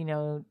in it. You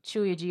know,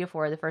 Chuya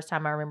Ejiofor, the first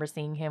time I remember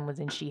seeing him was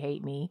in She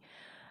Hate Me.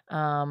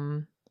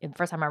 And the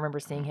first time I remember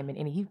seeing him,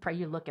 and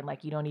you're looking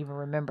like you don't even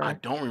remember. I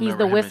don't remember. He's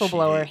the him in She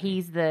whistleblower. Hate Me.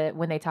 He's the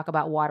when they talk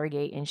about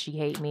Watergate and She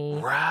Hate Me.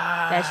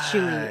 Right. That's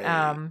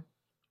Chewie.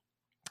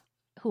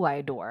 Who I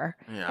adore.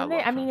 Yeah, And I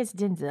then, love him. it's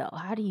Denzel.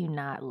 How do you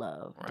not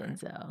love Right.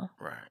 Denzel?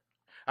 Right.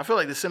 I feel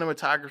like the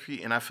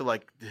cinematography and I feel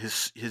like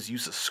his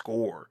use of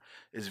score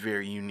is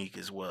very unique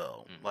as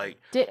well. Like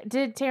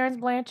Did Terrence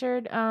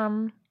Blanchard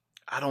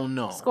I don't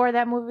know. score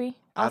that movie?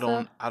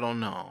 Also? I don't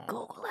know.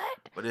 Google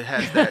it. But it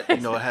has that, it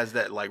has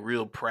that like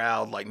real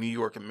proud like New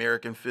York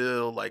American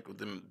feel, like with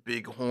the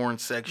big horn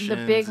sections. The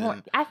big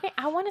horn.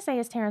 I want to say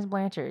it's Terrence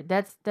Blanchard.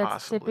 That's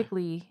Possibly.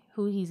 typically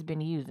who he's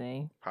been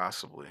using.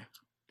 Possibly.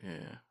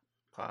 Yeah.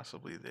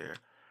 Possibly there.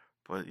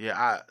 But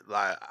yeah,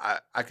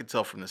 I could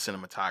tell from the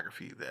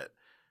cinematography that,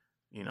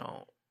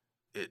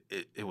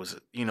 it was,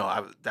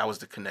 that was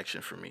the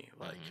connection for me.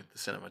 Like the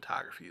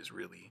cinematography is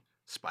really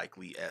Spike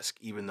Lee-esque,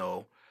 even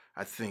though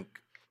I think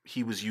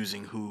he was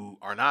using who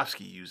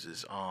Aronofsky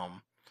uses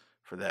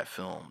for that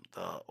film.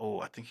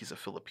 I think he's a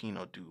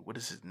Filipino dude. What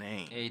is his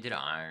name? Yeah, he did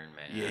Iron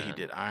Man. Yeah, he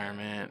did Iron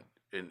Man.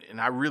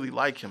 And I really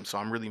like him, so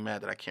I'm really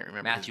mad that I can't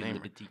remember Matthew his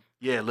name. Libatique.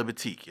 Yeah,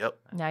 Libatique. Yep.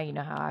 Now you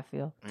know how I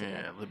feel.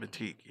 Yeah,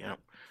 Libatique. Yep.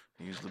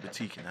 He used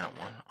Libatique in that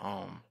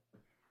one.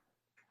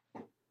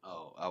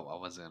 Oh, I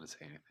wasn't gonna say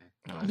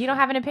anything. You don't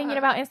have an opinion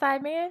about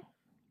Inside Man?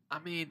 I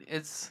mean,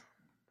 it's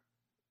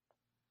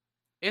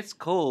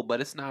cool,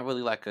 but it's not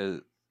really like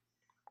a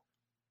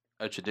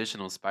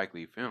traditional Spike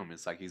Lee film.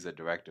 It's like he's a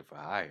director for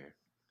hire.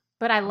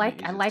 But I mean, like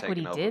he's I just like what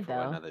taking he over did for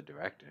though. Another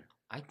director.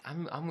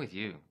 I'm with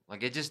you.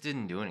 Like it just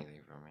didn't do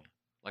anything for me.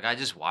 Like I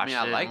just I watched mean,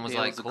 I it liked and was it.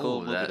 like, It was a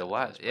cool movie to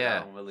watch. But yeah,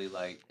 I don't really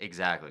like.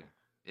 exactly.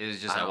 It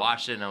was just I I don't-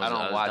 watched it and I was don't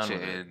was watch done it,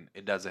 with and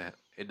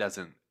it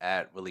doesn't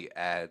really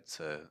add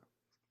to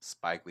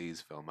Spike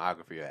Lee's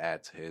filmography or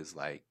add to his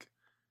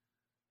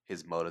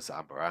modus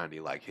operandi,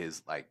 like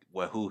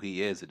who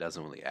he is. It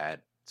doesn't really add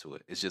to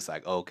it. It's just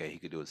like, okay, he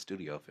could do a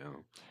studio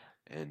film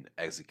and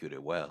execute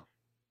it well.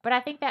 But I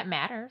think that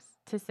matters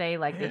to say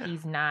that Yeah.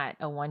 he's not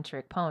a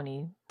one-trick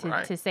pony.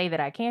 Right. To say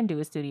that I can do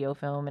a studio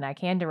film and I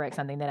can direct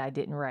something that I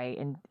didn't write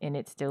and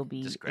it still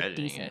be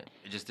discrediting decent. it.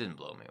 It just didn't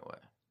blow me away.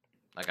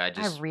 Like I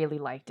I really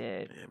liked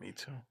it. Yeah, me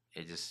too.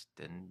 it just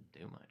didn't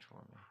do much for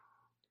me.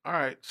 All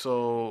right,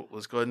 so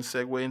let's go ahead and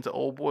segue into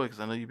Old Boy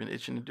because I know you've been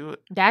itching to do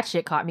it. That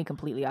shit caught me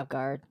completely off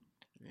guard.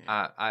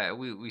 Yeah.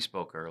 We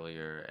spoke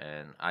earlier,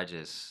 and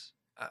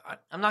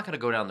I'm not gonna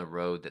go down the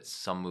road that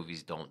some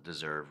movies don't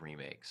deserve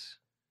remakes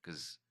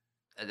because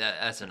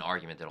that's an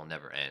argument that'll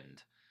never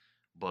end.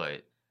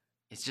 But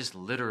it's just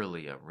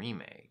literally a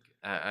remake.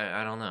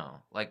 I don't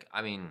know. Like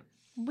I mean,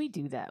 We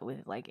do that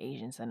with like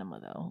Asian cinema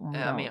though. We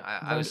Yeah, I mean, don't I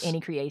bring was- any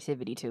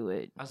creativity to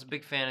it. I was a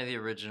big fan of the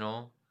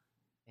original,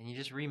 and you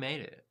just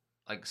remade it.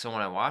 Like so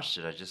when I watched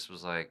it, I just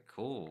was like,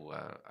 cool.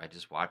 I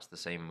just watched the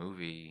same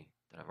movie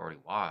that I've already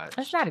watched.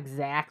 It's not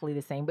exactly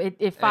the same, but it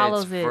It's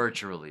follows it.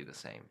 virtually the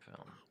same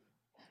film.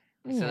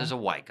 So Yeah. there's a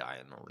white guy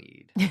in the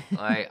lead.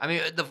 Like, I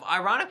mean, the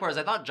ironic part is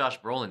I thought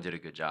Josh Brolin did a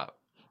good job.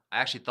 I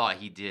actually thought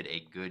he did a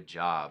good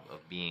job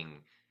of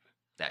being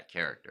that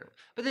character.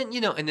 But then,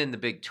 and then the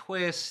big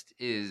twist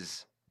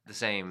is the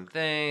same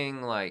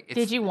thing. Like, it's,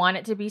 Did you want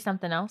it to be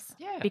something else?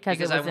 Yeah, Because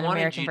it I was an wanted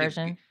American you to be-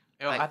 version?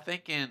 I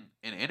think in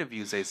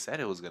interviews they said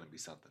it was going to be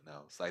something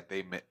else. Like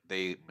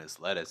they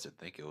misled us to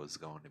think it was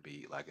going to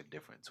be like a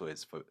different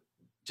twist for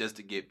just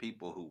to get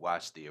people who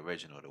watched the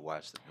original to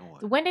watch the new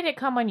one. When did it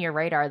come on your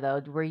radar though?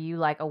 Were you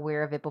like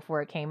aware of it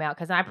before it came out?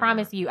 Because I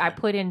promise you, I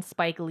put in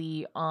Spike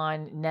Lee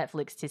on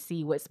Netflix to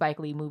see what Spike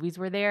Lee movies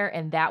were there,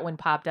 and that one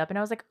popped up, and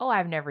I was like, "Oh,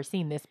 I've never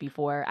seen this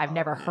before. I've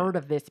never yeah. heard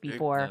of this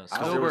before." No,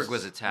 Spielberg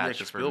was yeah, attached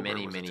 'cause for Spielberg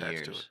many, was many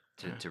attached to years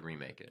it. to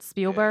remake it.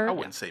 Spielberg. I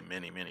wouldn't say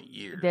many, many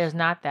years. There's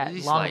not that At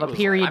least, long of a like,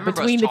 period I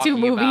remember us between the two talking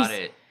movies. about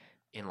it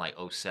in like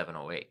 07,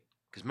 08.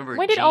 Because remember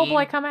When did Old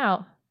Boy Gene- come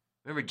out?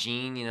 Remember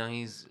Gene?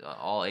 He's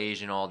all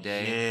Asian all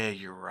day. Yeah,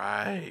 you're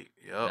right.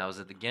 Yep. That was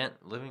at the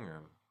Ghent living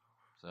room.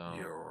 So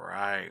You're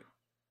right.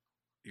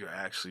 You're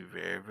actually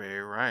very,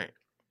 very right.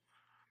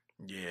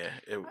 Yeah,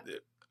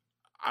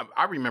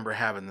 I remember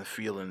having the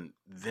feeling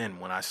then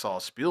when I saw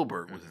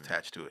Spielberg was Mhm.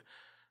 attached to it.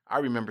 I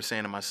remember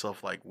saying to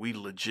myself, like, we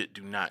legit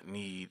do not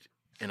need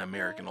an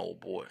American Old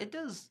Boy. it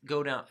does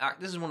go down.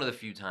 This is one of the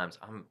few times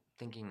I'm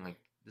thinking like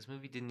this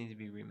movie didn't need to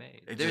be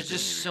remade. It There's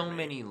just just didn't so need to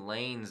be many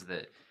lanes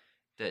that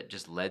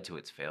just led to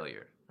its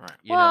failure. Right.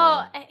 You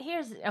Well, know,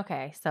 here's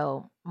okay.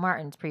 So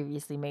Martin's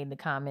previously made the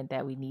comment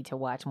that we need to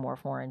watch more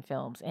foreign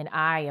films, and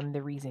I am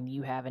the reason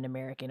you have an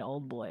American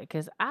Old Boy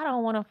because I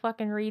don't want to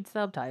fucking read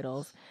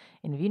subtitles,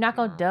 and if you're not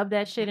gonna No. dub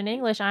that shit in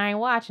English, I ain't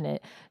watching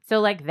it. So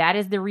like that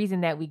is the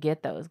reason that we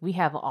get those. We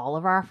have all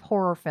of our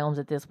horror films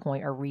at this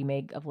point are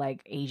remake of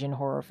like Asian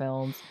horror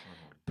films,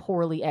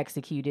 poorly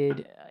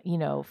executed,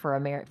 for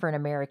an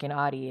American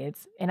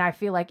audience, and I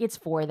feel like it's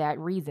for that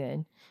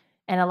reason.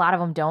 And a lot of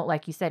them don't,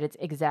 like you said, it's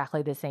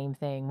exactly the same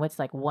thing. What's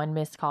like One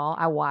Missed Call?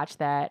 I watched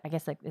that. I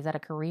guess is that a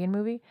Korean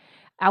movie?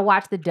 I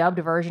watched the dubbed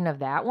version of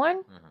that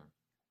one.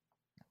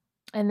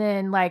 Mhm. And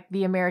then like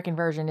the American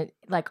version,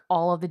 like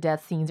all of the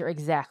death scenes are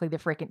exactly the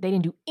freaking. They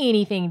didn't do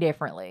anything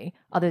differently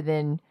other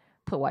than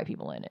put white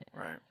people in it.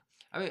 Right.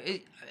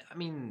 I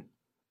mean,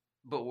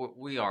 but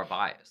we are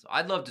biased.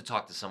 I'd love to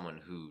talk to someone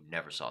who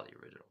never saw the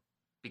original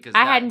because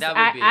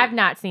I've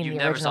not seen you the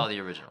never original. saw the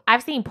original.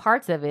 I've seen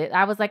parts of it.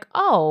 I was like,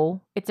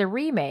 oh, it's a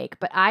remake,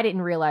 but I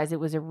didn't realize it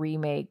was a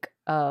remake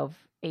of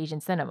Asian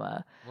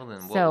cinema. Well, then,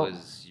 what So-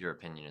 was your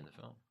opinion in the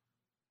film?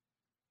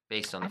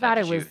 Based on the I fact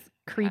thought that it was you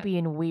creepy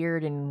and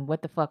weird and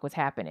what the fuck was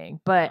happening.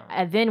 But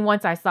Oh. then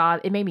once I saw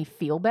it, made me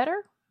feel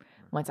better.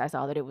 Once I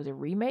saw that it was a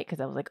remake, because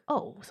I was like,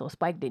 oh, so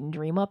Spike didn't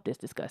dream up this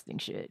disgusting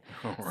shit.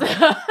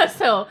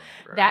 So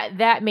Right.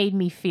 that made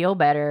me feel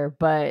better.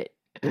 But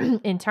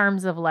in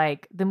terms of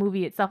like the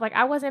movie itself, like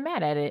I wasn't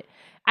mad at it.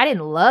 I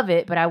didn't love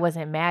it, but I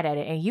wasn't mad at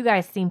it. And you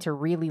guys seem to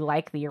really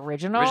like the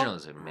original. original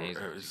is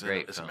amazing. It's a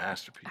great It's a film.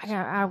 masterpiece.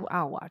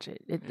 I'll watch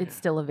it. It's Yeah.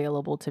 still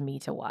available to me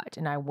to watch,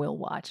 and I will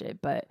watch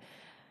it. But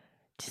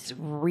just It's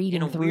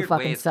reading in a through weird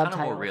fucking way, it's subtitles.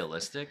 kind of more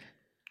realistic.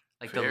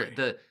 Like Very.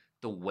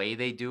 the way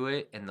they do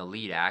it, and the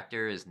lead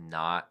actor is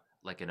not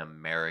like an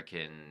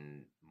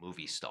American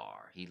movie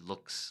star. He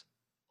looks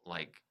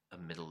like a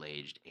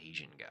middle-aged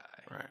Asian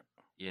guy. Right.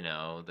 You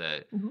know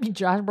that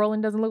Josh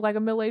Brolin doesn't look like a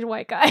middle-aged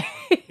white guy.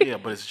 Yeah,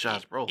 but it's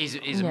Josh Brolin. he's though.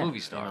 a Yeah. movie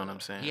star. You know what I'm though.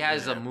 saying? He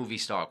has Yeah. a movie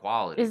star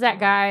quality. Is to that him.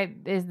 guy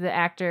is the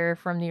actor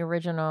from the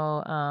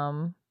original?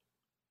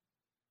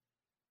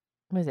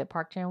 What is it?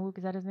 Park Chan Wook?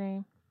 Is that his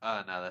name?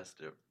 No, that's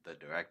the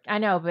director. I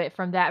know, but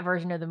from that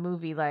version of the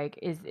movie, like,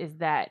 is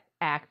that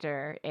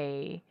actor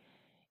a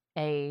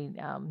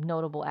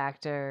notable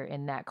actor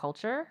in that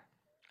culture?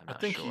 I'm I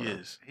not think sure. he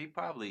is. He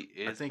probably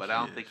is, think but he I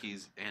don't think is.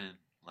 he's in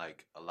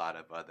like a lot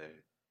of other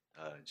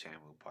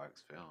Chan-wook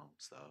Park's films.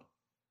 So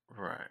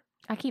Right.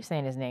 I keep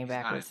saying his name he's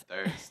kind of backwards.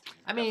 thirsty.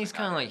 I mean, he's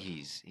kind of like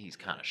he's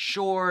kind of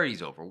short.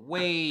 He's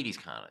overweight. He's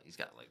got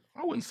like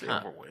I wouldn't he's say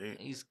kinda- overweight.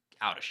 He's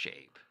out of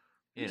shape.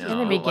 You He's know, just In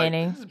the built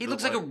beginning. he's he built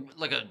looks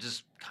like a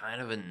just kind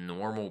of a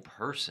normal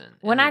person.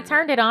 When And I then-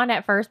 turned it on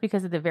at first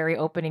because of the very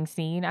opening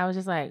scene, I was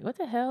just like, "What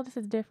the hell? This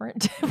is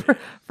different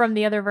from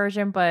the other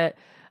version." But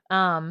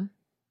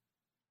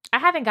I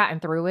haven't gotten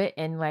through it,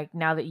 and like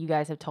now that you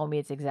guys have told me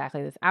it's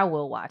exactly this, I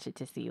will watch it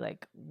to see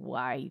like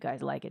why you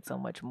guys like it so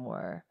much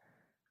more.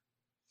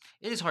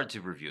 it is hard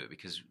to review it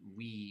because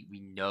we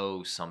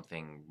know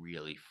something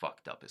really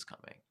fucked up is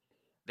coming.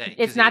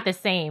 It's not the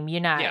same. You're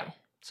not. Yeah.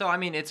 So I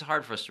mean, it's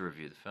hard for us to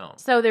review the film.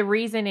 So the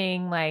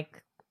reasoning,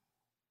 like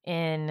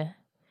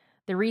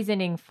the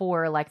reasoning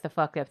for like the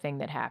fucked up thing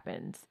that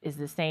happens is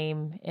the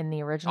same in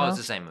the original. Oh, it's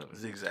the same movie.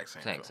 It's the exact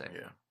same. Same, film, same.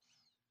 Yeah.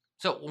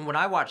 So when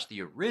I watched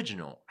the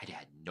original, I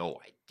had no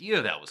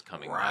idea that was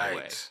coming my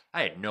way. Right.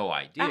 I had no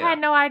idea. I had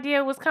no idea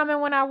it was coming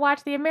when I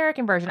watched the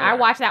American version. I Correct.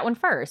 watched that one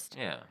first.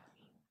 Yeah.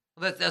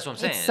 Well, that's what I'm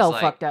saying. It's so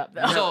like- fucked up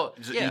though. So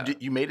So yeah.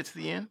 you made it to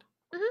the end?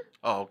 Mhm.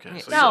 Oh, okay. Yeah.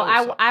 So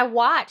No, you- I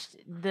watched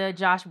the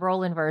Josh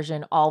Brolin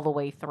version all the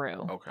way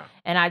through. Okay.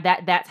 And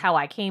that's how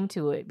I came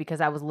to it because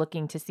I was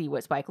looking to see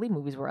what Spike Lee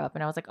movies were up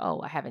and I was like,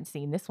 "Oh, I haven't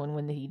seen this one.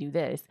 When did he do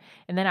this?"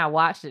 And then I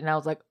watched it and I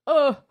was like,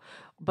 "Oh."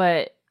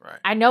 But Right.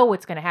 I know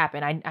what's going to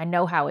happen. I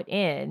know how it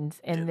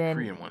ends and Yeah, then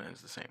the Korean one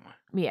ends the same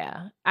way.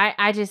 yeah.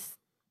 I just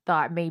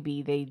thought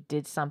maybe they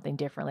did something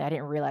differently. I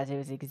didn't realize it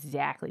was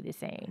exactly the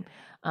same.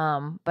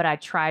 But I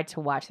tried to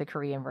watch the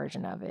Korean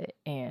version of it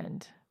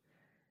and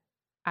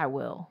I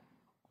will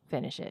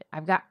finish it.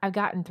 I've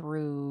gotten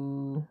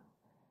through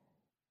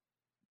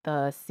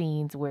the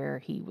scenes where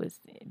he was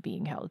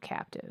being held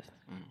captive.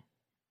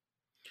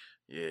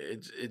 Yeah,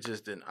 it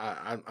just didn't.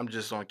 I'm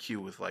just on cue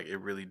with like it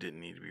really didn't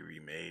need to be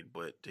remade.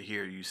 But to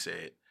hear you say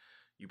it,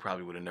 you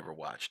probably would have never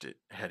watched it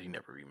had he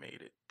never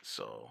remade it.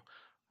 So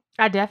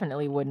I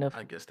definitely wouldn't have.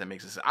 I guess that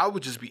makes sense. I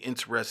would just be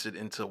interested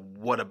into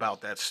what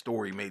about that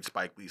story made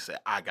Spike Lee say,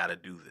 "I got to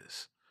do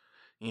this."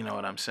 You know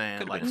what I'm saying?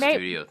 Could have Like, been a May-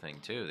 studio thing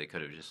too. They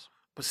could have just.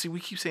 but see, we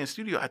keep saying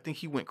studio. I think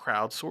he went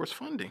crowdsource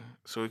funding,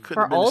 so it couldn't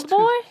For have been a Old stu-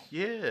 Boy?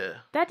 Yeah,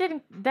 That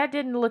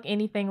didn't look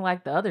anything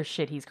like the other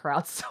shit he's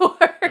crowdsourced.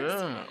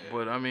 yeah.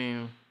 But I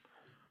mean,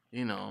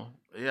 you know,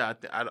 yeah.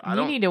 I You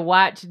don't. need to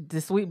watch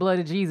The Sweet Blood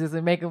of Jesus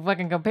and make a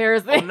fucking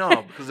comparison. Oh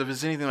no, because if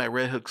it's anything like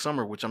Red Hook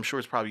Summer, which I'm sure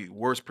is probably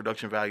worse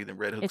production value than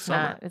Red Hook It's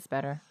Summer. not. It's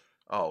better.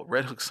 Oh,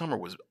 Red Hook Summer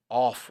was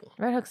awful.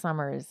 Red Hook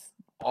Summer is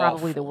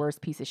probably the Awful.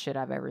 worst piece of shit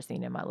I've ever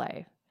seen in my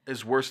life.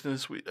 It's worse than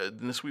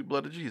the Sweet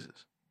Blood of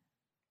Jesus.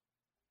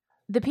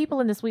 The people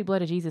in The Sweet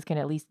Blood of Jesus can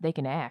at least they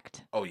can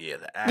act. Oh yeah,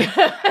 the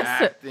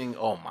acting.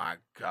 Oh my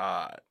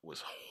God,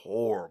 was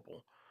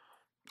horrible.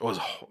 It was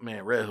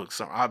man, Red Hook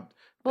Summer.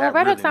 Well, that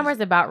Red Hook really Summer is-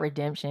 is about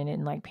redemption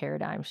and like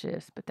paradigm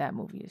shifts, but that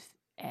movie is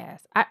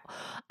ass.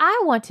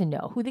 I want to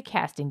know who the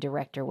casting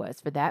director was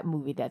for that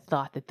movie that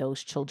thought that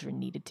those children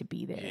needed to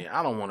be there. Yeah,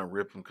 I don't want to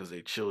rip them because they're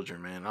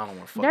children, man. I don't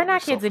want to. They're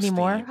not kids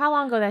anymore. How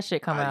long ago that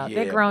shit come out?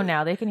 They're yeah, grown but-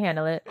 now. They can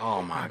handle it.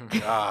 Oh my They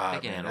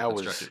God, can man, handle that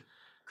was. constructive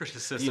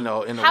criticism. You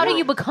know, in the How do world.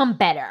 you become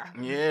better?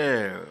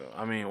 Yeah,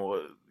 I mean,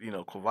 well, you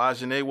know,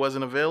 Clavagene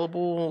wasn't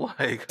available.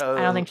 Like,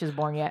 I don't think she was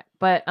born yet,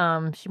 but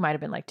she might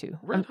have been like 2.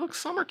 Red Hook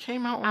Summer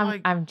came out.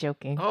 I'm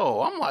joking.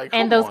 Oh, I'm like,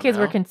 And come those on kids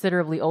were now.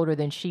 considerably older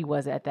than she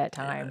was at that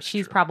time. that's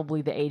She's true.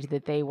 probably the age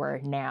that they were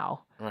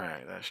now.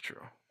 Right, that's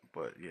true.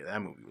 But yeah,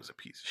 that movie was a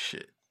piece of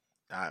shit.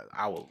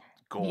 I will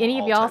go. Any on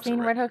of all y'all types seen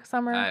Red record. Hook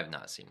Summer? I have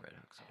not seen Red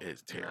Hook. So.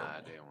 It's terrible. Nah,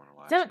 I didn't want to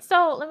watch So, it.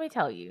 so let me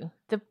tell you,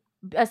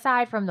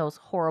 aside from those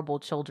horrible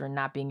children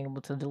not being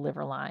able to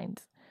deliver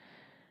lines,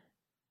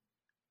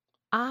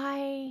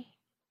 I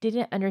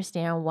didn't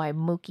understand why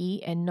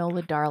Mookie and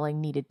Nola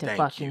Darling needed to Thank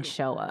fucking you.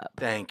 show up.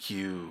 Thank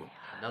you.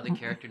 Another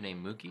character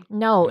named Mookie.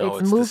 No, No,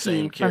 it's it's the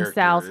same Mookie from character.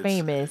 Sal's It's-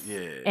 Famous,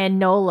 yeah. and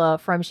Nola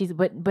from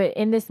but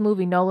in this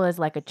movie, Nola is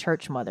like a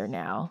church mother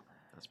now.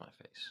 That's my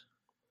face.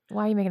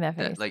 Why are you making that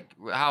face?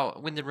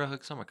 When did Red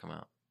Hook Summer come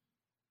out?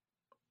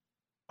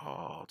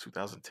 Oh,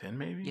 2010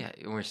 maybe. Yeah,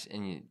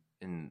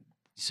 and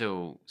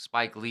so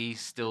Spike Lee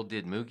still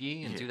did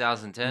Mookie in Yeah.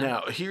 2010.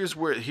 Now here's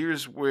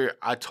where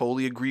I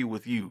totally agree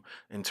with you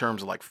in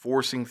terms of like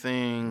forcing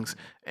things,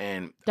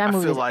 and That I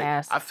feel movie's like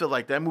ass. I feel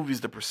like that movie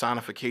is the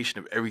personification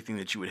of everything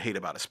that you would hate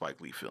about a Spike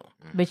Lee film.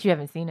 But you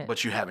haven't seen it.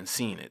 But you haven't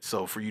seen it,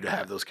 so for you to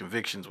have those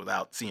convictions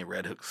without seeing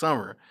Red Hook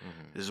Summer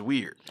Mhm. is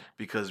weird,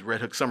 because Red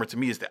Hook Summer to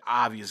me is the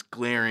obvious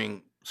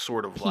glaring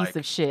sort of Piece like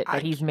of shit that I-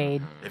 he's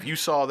made. Mhm. if you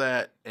saw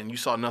that and you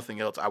saw nothing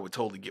else, I would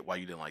totally get why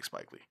you didn't like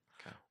Spike Lee.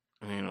 Okay.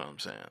 You know what I'm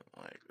saying?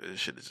 Like this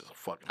shit is just a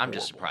fucking. I'm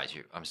just horrible.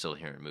 surprised I'm still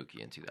hearing Mookie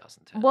in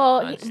 2010. Well,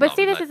 I just but thought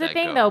see, we'd this let is the that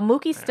thing go. though.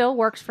 Mookie Yeah. still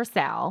works for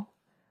Sal,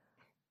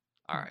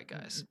 All right,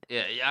 guys.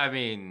 Yeah, I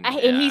mean, and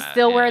he's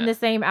still wearing yeah. the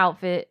same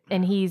outfit,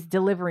 and he's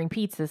delivering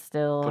pizza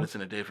still But it's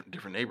in a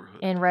different neighborhood.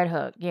 in Red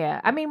Hook. Yeah,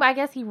 I mean, I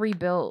guess he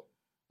rebuilt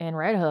in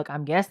Red Hook.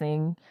 I'm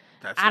guessing.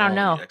 That's I don't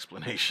the only know.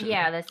 explanation.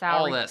 Yeah, the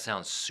Sal. All that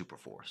sounds super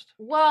forced.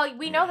 Well,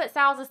 we know Yeah. that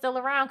Sal's is still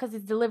around because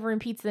he's delivering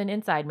pizza in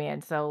Inside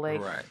Man. So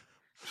like, right.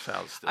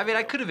 Sal's still I mean,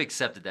 I dope. could have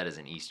accepted that as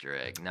an Easter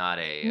egg, not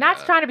a. not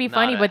trying to be not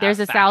funny, but there's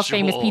a Sal's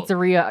Famous factual-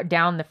 pizzeria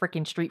down the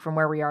freaking street from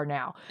where we are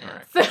now.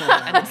 Yeah.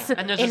 So-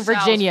 And there's in a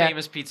Virginia. Sal's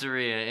Famous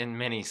pizzeria in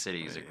many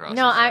cities across.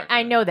 No, I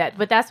America. know that,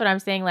 but that's what I'm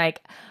saying.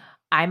 Like,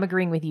 I'm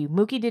agreeing with you.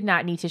 Mookie did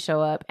not need to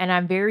show up, and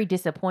I'm very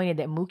disappointed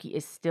that Mookie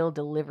is still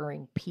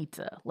delivering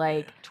pizza.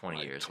 Like,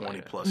 20 years 20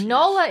 later. plus years.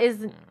 Nola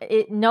is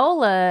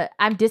Nola.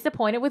 I'm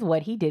disappointed with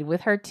what he did with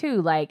her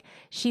too. Like,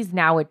 she's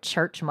now a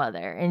church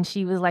mother, and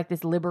she was like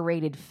this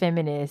liberated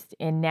feminist,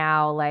 and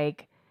now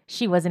like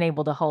she wasn't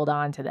able to hold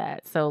on to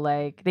that. So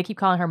like they keep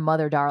calling her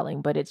Mother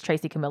Darling, but it's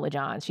Tracy Camilla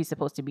Johns. She's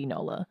supposed to be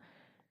Nola.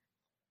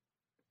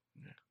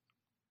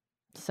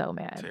 So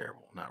mad.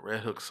 Terrible. Not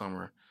Red Hook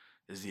Summer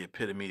is the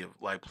epitome of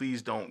like,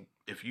 please don't.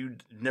 If you've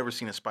never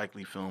seen a Spike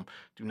Lee film,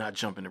 do not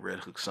jump into Red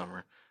Hook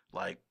Summer.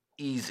 Like,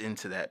 ease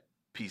into that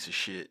piece of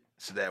shit,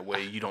 so that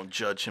way you don't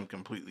judge him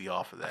completely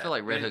off of that. I feel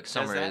like Red Wait, Hook does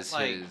Summer that, is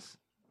like, his.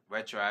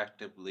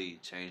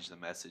 retroactively change the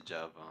message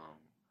of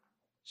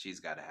she's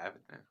got to have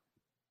it then.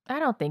 I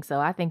don't think so.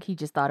 I think he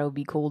just thought it would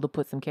be cool to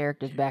put some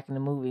characters back in the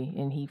movie,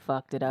 and he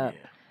fucked it up.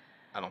 Yeah.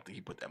 I don't think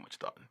he put that much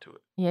thought into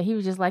it. Yeah, he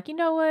was just like, you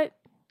know what?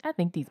 I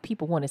think these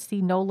people want to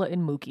see Nola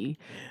and Mookie.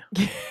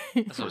 Yeah.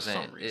 That's for what I'm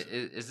saying. some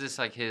reason. Is this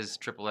like his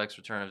Triple X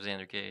Return of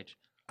Xander Cage?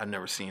 I've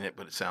never seen it,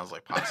 but it sounds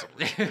like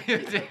possibly.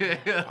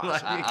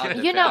 I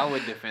You know-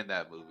 would defend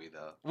that movie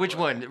though. Which But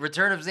one?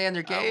 Return of Xander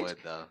I Cage? would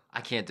though.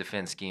 I can't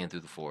defend skiing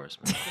through the forest,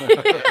 man.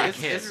 It's I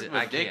can't.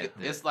 ridiculous.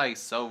 It's like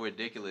so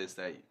ridiculous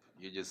that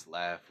you just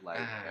laugh like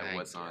I at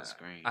what's get- on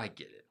screen. I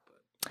get it,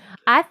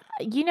 but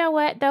You know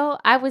what though?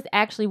 I was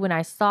actually when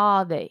I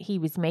saw that he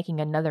was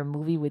making another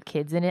movie with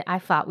kids in it, I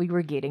thought we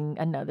were getting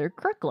another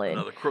Crooklyn.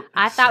 Another crook.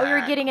 I thought we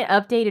were getting an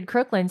Exactly. updated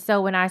Crooklyn.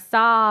 So when I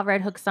saw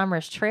Red Hook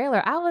Summer's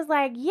trailer, I was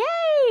like, "Yay!"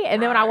 And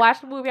then when I Right.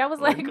 watched the movie, I was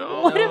Oh, like,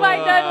 no. "What have I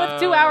done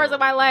with 2 hours of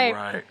my life?"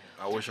 Right.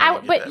 I wish I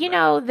could get But that you back.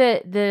 know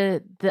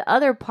the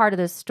other part of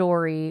the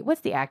story.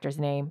 What's the actor's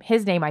name?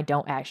 His name I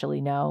don't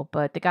actually know,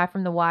 but the guy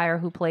from The Wire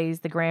who plays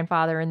the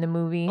grandfather in the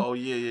movie. Oh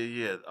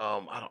yeah.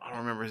 I don't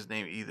remember his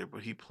name either,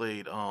 but he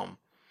played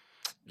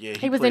yeah,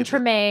 he was in played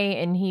the-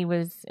 Treme and he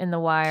was in The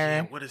Yeah,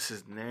 Wire. what is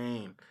his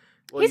name?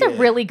 Well, He's a yeah.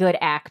 really good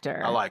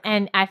actor. I like him.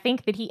 and I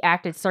think that he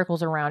acted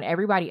circles around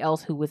everybody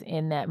else who was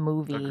in that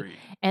movie. Agreed.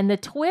 And the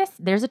twist,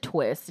 there's a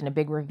twist and a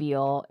big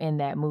reveal in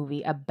that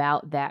movie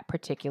about that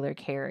particular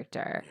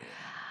character.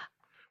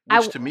 I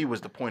Which w- to me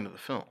was the point of the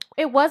film.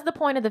 It was the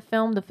point of the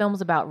film. The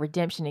film's about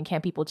redemption and can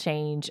people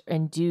change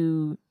and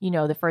do,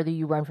 the further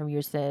you run from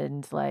your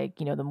sins, like,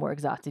 the more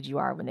exhausted you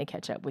are when they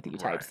catch up with you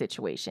type Right.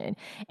 situation.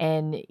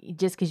 And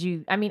just because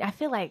I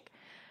feel like,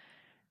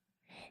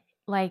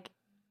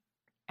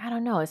 I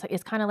don't know.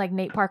 It's kind of like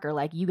Nate Parker.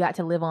 Like, you got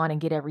to live on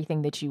and get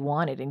everything that you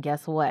wanted. And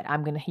guess what?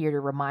 I'm here to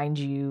remind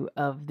you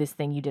of this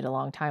thing you did a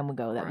long time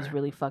ago that was Right.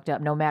 really fucked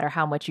up, no matter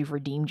how much you've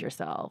redeemed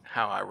yourself.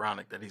 How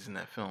ironic that he's in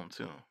that film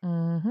too.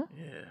 Mm-hmm.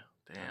 Yeah.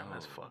 Damn. Oh,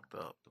 That's fucked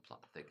up. The plot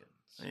thickens.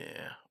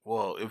 Yeah.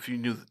 Well, if you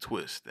knew the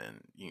twist,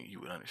 then you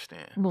would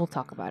understand. We'll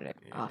talk about it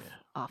Yeah.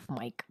 off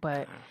mic,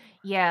 but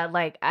Yeah. yeah,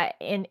 like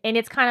and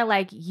it's kind of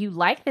like you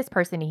like this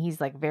person and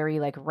he's like very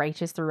like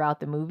righteous throughout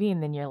the movie,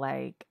 and then you're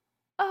like,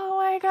 oh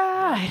my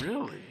god,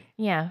 Really?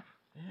 yeah.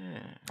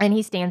 Yeah. And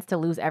he stands to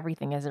lose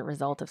everything as a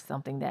result of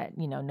something that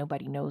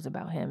nobody knows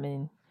about him,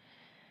 and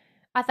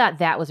I thought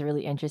that was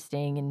really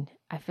interesting, and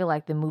I feel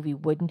like the movie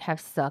wouldn't have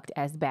sucked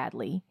as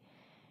badly.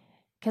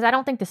 Because I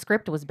don't think the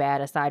script was bad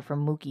aside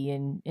from Mookie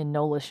and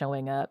Nola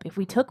showing up. If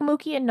we took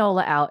Mookie and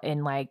Nola out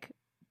and like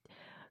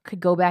could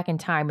go back in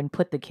time and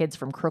put the kids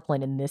from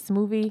Crooklyn in this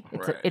movie,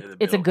 Right.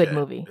 it's a good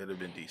movie. It'd have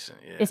been decent.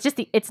 Yeah. It's just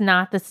it's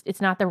not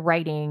the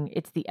writing,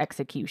 it's the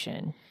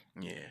execution.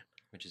 Yeah.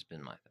 Which has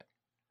been my thing.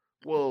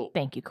 Well,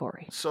 Thank you,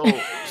 Corey. So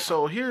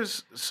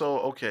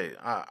okay,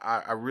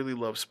 I really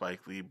love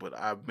Spike Lee, but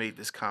I've made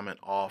this comment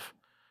off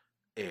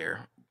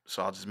air,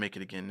 so I'll just make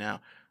it again now.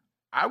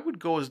 I would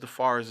go as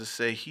far as to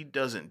say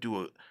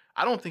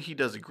I don't think he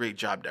does a great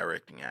job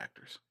directing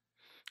actors.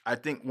 I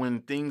think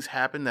when things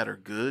happen that are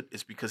good,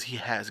 it's because he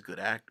has good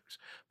actors.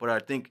 But I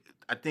think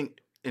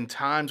in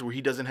times where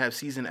he doesn't have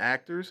seasoned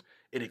actors,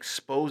 it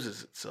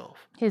exposes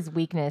itself. His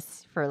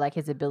weakness for like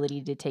his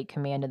ability to take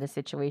command of the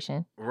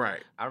situation.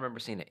 Right. I remember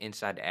seeing an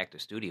Inside the Actor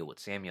Studio with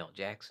Samuel L.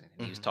 Jackson,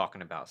 and he was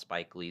talking about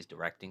Spike Lee's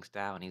directing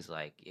style, and he's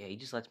like, "Yeah, he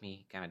just lets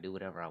me kind of do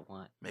whatever I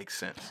want." Makes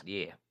sense.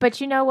 Yeah,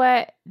 But you know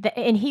what?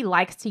 And he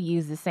likes to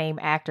use the same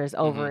actors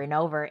over Mhm. and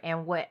over.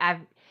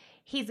 And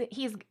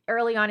he's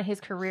early on in his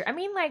career. I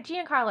mean, like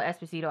Giancarlo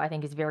Esposito, I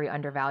think is very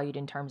undervalued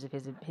in terms of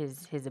his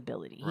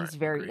ability. Right, He's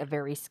agreed. a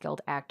very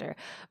skilled actor.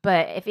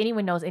 But if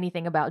anyone knows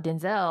anything about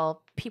Denzel,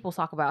 people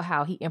talk about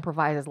how he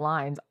improvises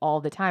lines all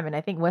the time, and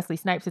I think Wesley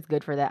Snipes is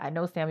good for that. I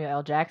know Samuel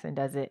L. Jackson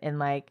does it, and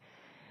like.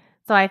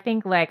 So I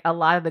think like a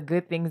lot of the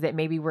good things that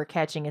maybe we're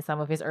catching in some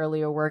of his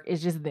earlier work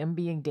is just them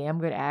being damn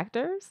good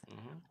actors.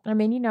 I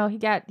mean, he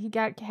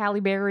got Halle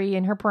Berry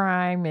in her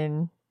prime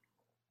and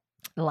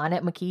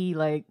Lynette McKee.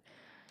 Like,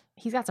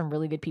 he's got some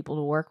really good people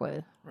to work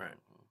with. Right.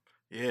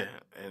 Yeah,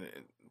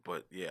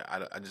 but yeah,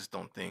 I just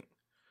don't think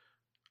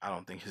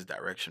his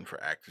direction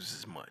for actors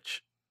is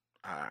much.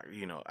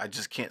 I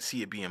just can't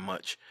see it being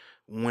much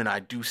when I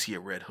do see a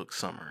Red Hook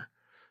Summer,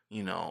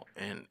 and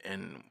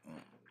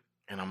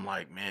I'm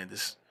like, man,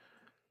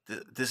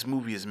 this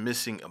movie is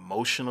missing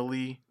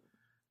emotionally.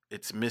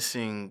 It's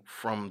missing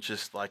from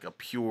just like a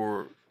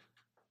pure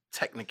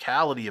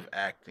technicality of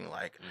acting.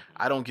 Like,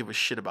 I don't give a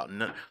shit about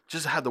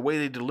just how the way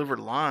they delivered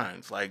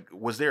lines. Like,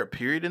 was there a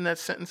period in that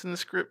sentence in the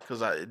script?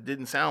 Because it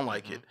didn't sound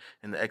like it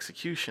in the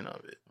execution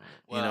of it.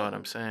 You know Well, what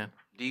I'm saying?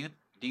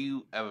 Do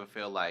you ever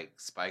feel like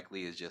Spike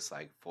Lee is just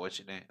like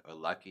fortunate or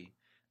lucky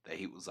that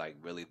he was like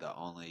really the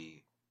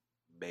only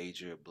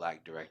major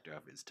black director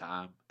of his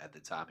time at the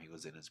time he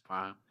was in his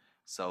prime?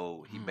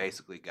 So he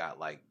basically got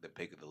like the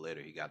pick of the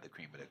litter. He got the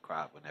cream of the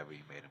crop whenever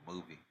he made a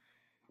movie.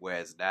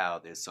 Whereas now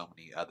there's so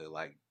many other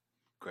like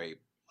great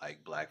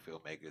like black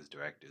filmmakers,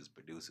 directors,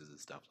 producers, and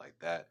stuff like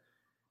that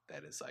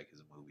it's like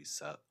his movies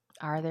suck.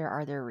 Are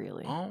there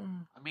really?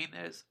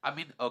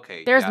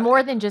 Okay. There's yeah,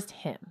 more than just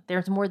him.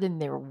 There's more than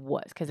there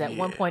was. Because at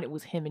one Yeah. point it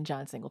was him and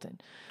John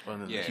Singleton.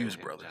 One of the yeah, Hughes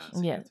and brothers.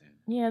 John Yeah. Singleton.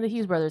 Yeah, the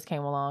Hughes brothers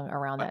came along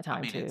around But, that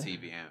time in too.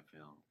 TV and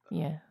film. though,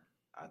 Yeah.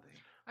 I think.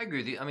 I agree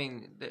with you. I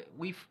mean,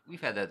 we've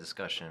had that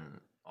discussion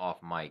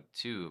off mic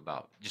too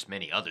about just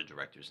many other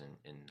directors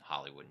in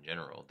Hollywood in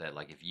general. That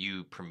like if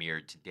you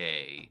premiered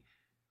today,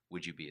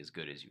 would you be as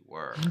good as you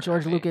were?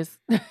 George I mean, Lucas.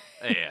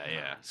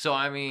 Yeah. So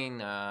I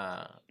mean,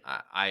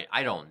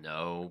 I don't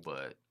know,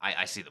 but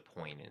I see the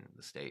point in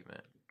the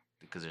statement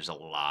because there's a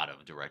lot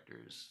of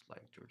directors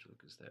like George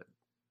Lucas that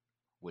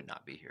would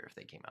not be here if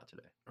they came out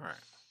today. Right.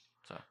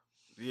 So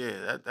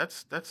Yeah,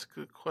 that's a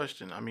good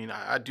question. I mean,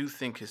 I do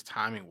think his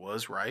timing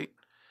was right.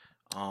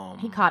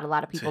 He caught a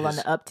lot of to people on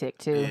the uptick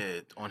too.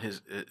 Yeah, on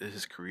his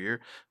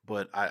career,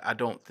 but I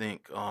don't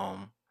think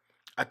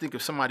I think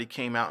if somebody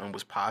came out and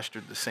was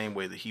postured the same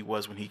way that he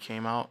was when he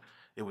came out,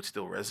 it would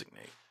still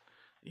resonate.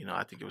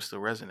 I think it would still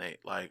resonate.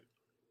 Like,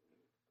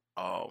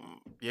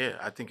 yeah,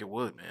 I think it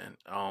would, man.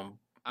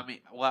 I mean,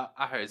 well,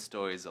 I heard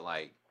stories of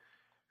like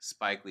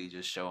Spike Lee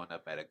just showing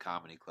up at a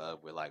comedy club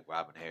where like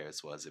Robin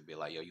Harris was and be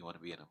like, "Yo, you want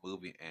to be in a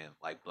movie?" And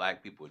like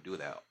black people would do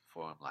that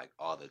for him like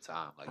all the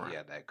time. Like Right. he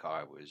had that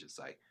card where it's just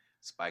like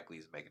Spike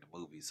Lee's making a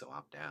movie, so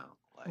I'm down.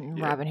 Like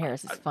Yeah, Robin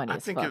Harris is funny I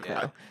as think fuck if,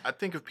 though. I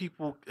think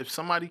if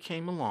somebody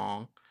came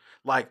along,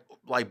 like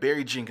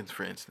Barry Jenkins,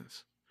 for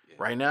instance, yeah.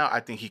 right now,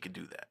 I think he could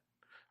do that.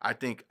 I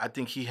think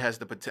he has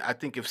the potential. I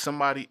think if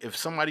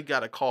somebody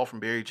got a call from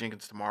Barry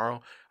Jenkins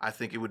tomorrow, I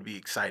think it would be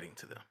exciting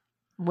to them.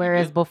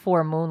 Whereas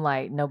before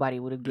Moonlight, nobody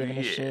would have given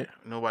a Yeah, shit.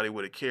 nobody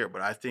would have cared.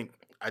 But I think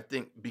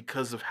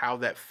because of how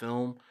that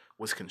film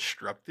was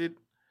constructed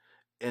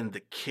and the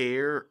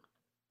care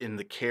in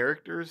the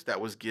characters that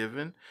was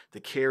given, the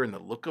care in the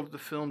look of the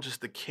film,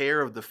 just the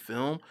care of the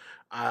film,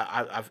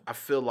 I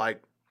feel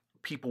like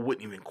people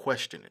wouldn't even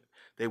question it.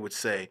 They would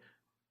say,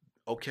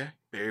 "Okay,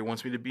 Barry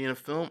wants me to be in a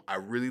film. I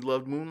really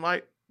loved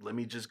Moonlight. let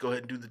me just go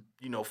ahead and do the,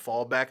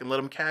 fall back and let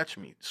them catch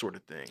me sort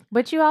of thing.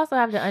 But you also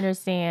have to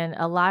understand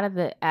a lot of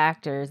the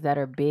actors that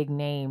are big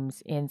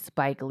names in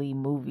Spike Lee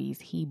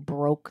movies, he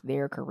broke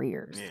their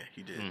careers. Yeah,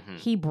 he did. Mhm.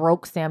 He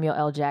broke Samuel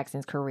L.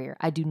 Jackson's career.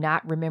 I do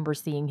not remember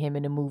seeing him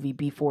in a movie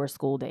before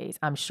School Days.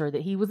 I'm sure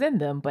that he was in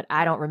them, but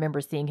I don't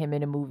remember seeing him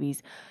in a movie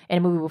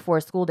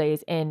before School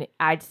Days. And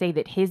I'd say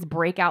that his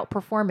breakout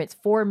performance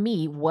for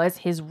me was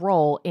his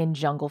role in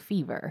Jungle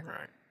Fever.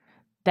 Right.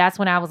 That's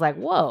when I was like,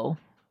 whoa,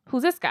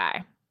 who's this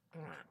guy?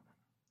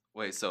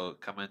 Wait, so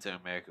Coming to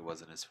America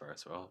wasn't his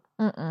first role?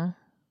 Mm-mm.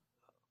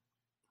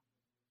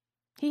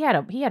 He had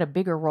a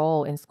bigger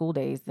role in School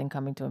Days than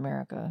Coming to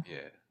America.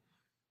 Yeah.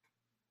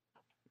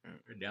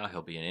 Now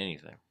he'll be in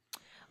anything.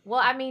 Well,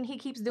 I mean, he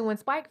keeps doing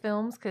Spike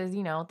films because,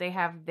 they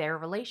have their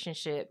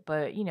relationship.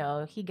 But,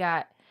 he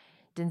got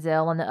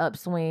Denzel on the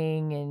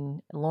upswing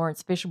and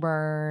Lawrence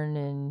Fishburne.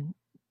 And,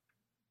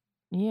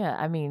 yeah,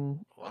 I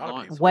mean, A lot of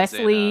Lawrence people. was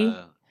in, Wesley.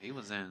 he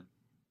was in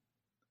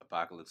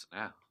Apocalypse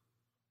Now.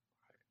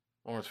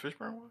 Lawrence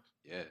Fishburne was?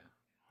 Yeah.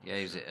 Yeah,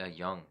 he was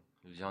young.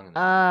 He was young. In that.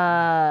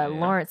 Yeah.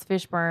 Lawrence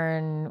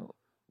Fishburne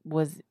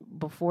was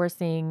before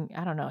seeing,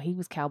 I don't know, he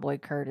was Cowboy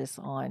Curtis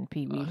on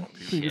Pee-wee's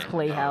yeah.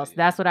 Playhouse. Oh, yeah.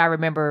 That's what I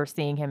remember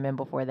seeing him in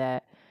before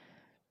that.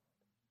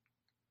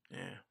 Yeah,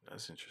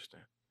 that's interesting.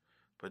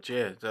 But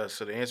yeah,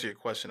 so to answer your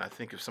question, I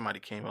think if somebody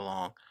came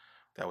along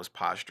that was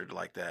postured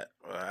like that,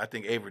 I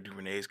think Ava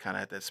DuVernay's kind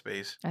of at that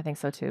space. I think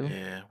so too.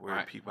 Yeah,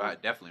 where people.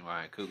 Definitely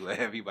Ryan Coogler.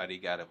 Everybody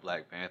got a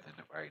Black Panther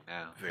right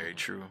now. Very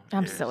true.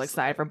 I'm Yeah, so it's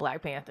excited like- for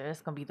Black Panther.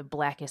 It's gonna be the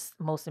blackest,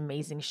 most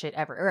amazing shit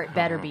ever. Or it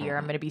better be, or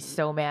I'm gonna be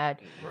so mad.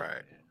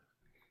 Right.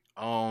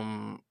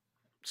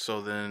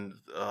 So then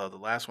the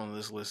last one on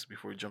this list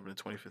before we jump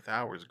into 25th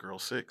hour is Girl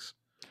 6.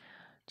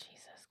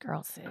 Jesus,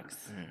 Girl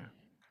 6.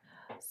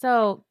 Yeah.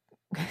 So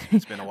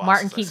It's been a while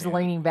Martin since I've keeps seen it.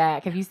 leaning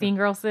back. Have you seen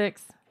Girl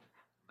 6?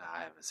 Nah, I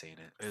haven't seen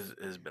it.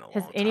 It's been a long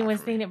Has time. anyone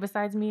for seen me. it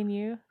besides me and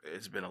you?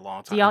 It's been a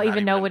long time. Do y'all Not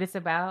even know what it's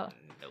about?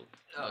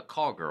 Nope.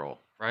 Call Girl,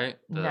 right?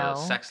 The No.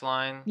 sex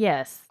line.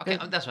 Yes. Okay,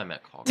 The- that's what I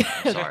meant. Call Girl.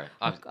 I'm sorry.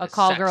 a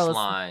call sex girl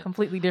line. is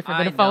completely different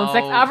I than a phone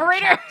sex know,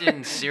 operator.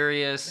 Captain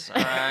Serious,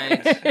 all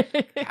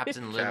right.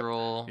 Captain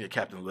Literal. Yeah,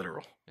 Captain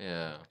Literal.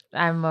 Yeah.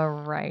 I'm a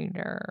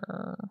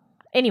writer.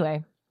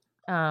 Anyway,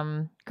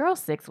 Girl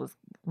 6 was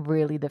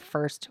really the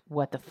first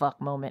what the fuck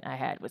moment I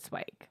had with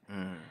Spike.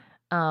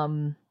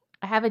 Mm.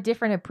 I have a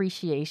different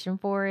appreciation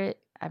for it.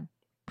 I'm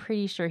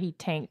pretty sure he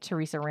tanked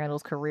Teresa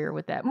Randall's career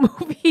with that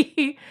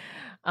movie.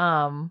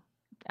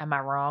 Am I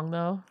wrong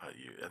though? I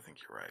think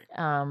you're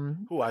right.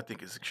 Who I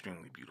think is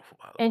extremely beautiful,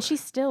 by the way. And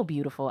she's still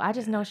beautiful. I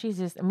just know she's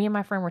just, me and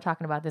my friend were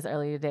talking about this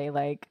earlier today.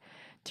 Like,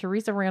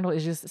 Teresa Randall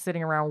is just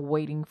sitting around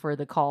waiting for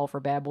the call for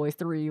Bad Boys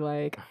 3.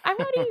 Like, I'm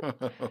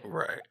ready.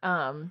 Right.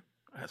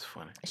 That's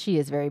funny. She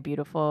is very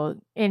beautiful.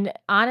 And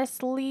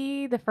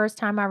honestly, the first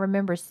time I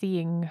remember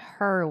seeing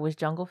her was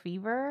Jungle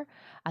Fever.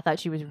 I thought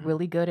she was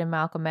really good in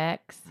Malcolm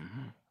X.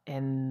 Mm-hmm.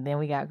 And then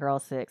we got Girl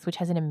 6, which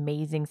has an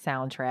amazing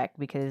soundtrack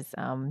because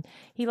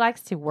he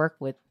likes to work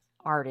with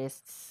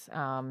artists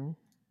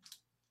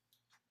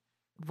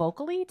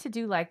vocally to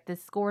do like the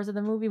scores of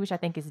the movie, which I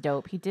think is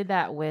dope. He did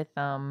that with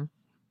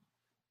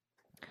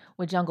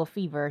Jungle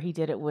Fever. He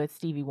did it with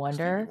Stevie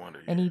Wonder.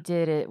 And he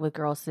did it with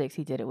Girl 6.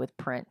 He did it with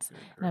Prince.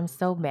 And I'm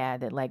so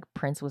mad that like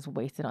Prince was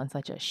wasted on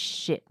such a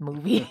shit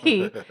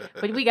movie.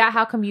 But we got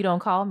How Come You Don't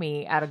Call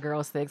Me out of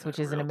Girl 6, which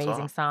is an Real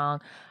amazing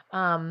talk.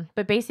 song.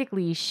 But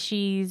basically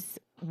she's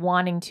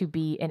wanting to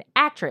be an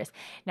actress.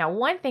 Now,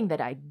 one thing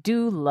that I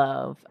do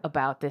love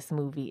about this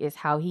movie is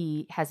how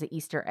he has an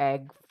Easter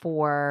egg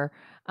for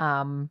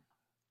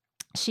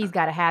She's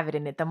Gotta Have It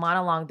in it. The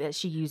monologue that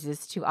she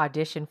uses to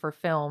audition for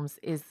films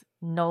is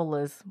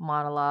Nola's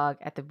monologue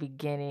at the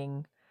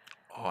beginning.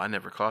 Oh, I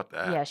never caught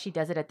that. Yeah, she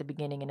does it at the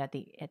beginning and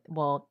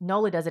well,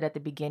 Nola does it at the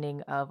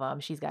beginning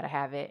of She's Gotta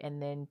Have It,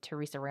 and then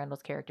Teresa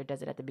Randall's character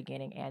does it at the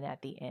beginning and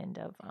at the end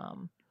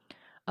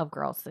of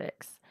Girl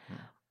 6.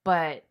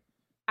 But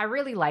I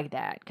really like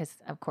that because,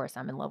 of course,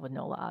 I'm in love with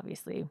Nola,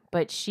 obviously.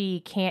 But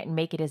she can't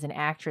make it as an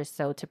actress,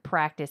 so to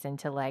practice and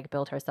to like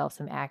build herself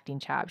some acting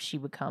chops, she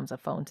becomes a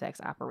phone sex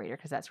operator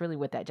because that's really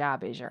what that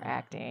job is. You're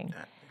acting,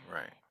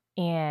 Right.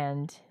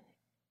 and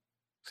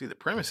See, the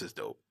premise is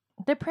dope.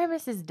 the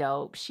premise is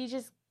dope. She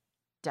just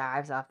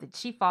dives off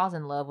she falls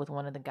in love with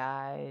one of the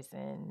guys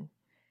and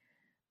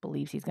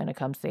believes he's gonna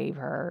come save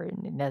her,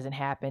 and it doesn't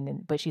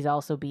happen. But she's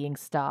also being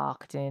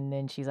stalked, and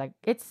then she's like,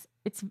 it's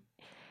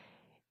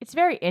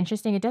very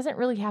interesting. It doesn't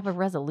really have a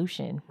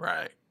resolution.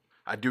 Right.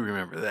 I do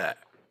remember that.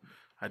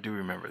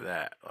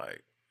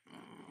 Like,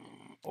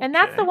 And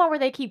that's the okay. one where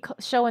they keep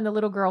showing the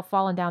little girl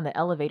falling down the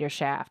elevator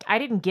shaft. I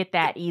didn't get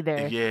that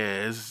either.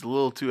 Yeah, it's a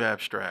little too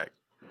abstract.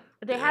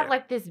 They have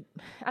like this,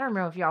 I don't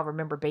know if y'all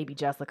remember Baby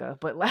Jessica,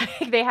 but like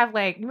they have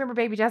like, you remember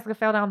Baby Jessica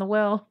fell down the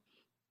well?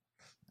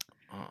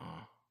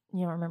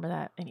 You don't remember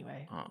that?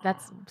 Anyway,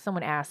 that's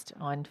someone asked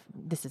on,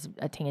 this is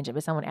a tangent,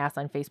 but someone asked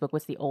on Facebook,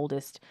 what's the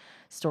oldest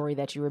story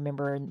that you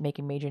remember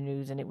making major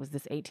news? And it was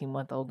this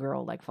 18-month-old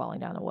girl like falling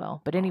down a well.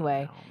 But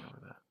anyway, I don't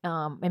remember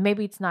and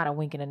maybe it's not a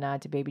wink and a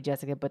nod to baby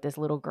Jessica, but this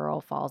little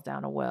girl falls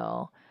down a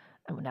well,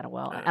 not a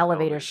well, an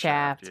elevator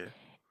shaft. Yeah.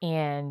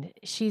 And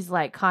she's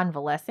like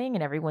convalescing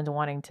and everyone's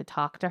wanting to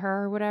talk to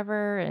her or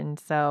whatever. And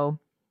so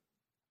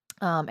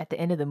at the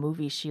end of the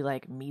movie, she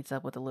like meets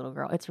up with a little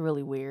girl. It's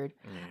really weird.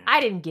 Yeah. I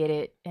didn't get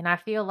it. And I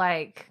feel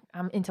like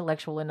I'm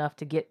intellectual enough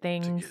to get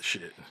things. To get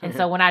shit. And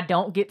so when I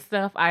don't get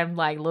stuff, I'm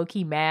like low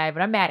key mad,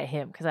 but I'm mad at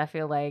him because I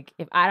feel like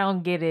if I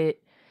don't get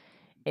it,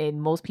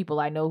 and most people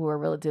I know who are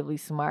relatively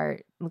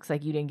smart, looks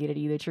like you didn't get it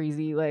either,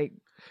 Treasy. Like,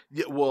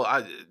 Yeah, well,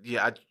 I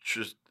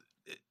just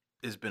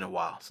it's been a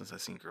while since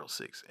I've seen Girl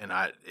 6, and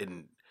I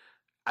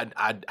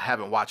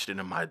haven't watched it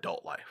in my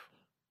adult life,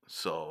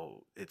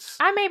 so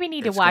I maybe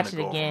need to it's watch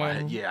gonna it go over my head.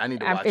 again. Yeah, I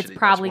need to watch it. It's That's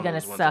probably one of gonna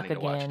those ones I suck need to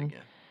watch it again.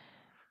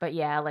 But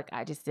yeah, like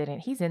I just didn't.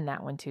 He's in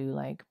that one too,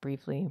 like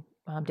briefly.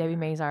 Debbie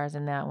Mazar is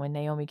in that one.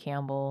 Naomi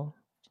Campbell.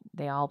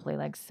 They all play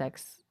like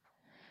sex.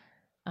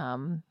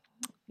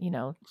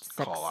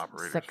 Sex Call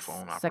operators, sex,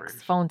 phone sex,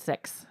 operators. phone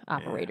sex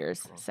operators.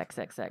 phone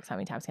Sex. How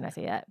many times can I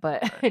say that?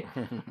 But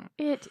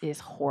it is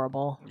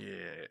horrible.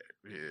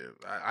 Yeah.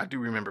 I do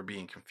remember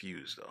being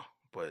confused though,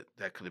 but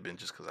that could have been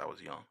just because I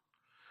was young.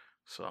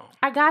 So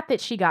I got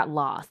that she got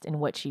lost in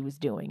what she was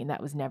doing, and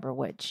that was never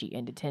what she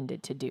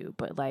intended to do.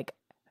 But like,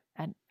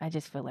 I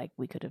just feel like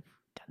we could have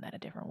done that a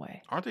different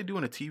way. aren't they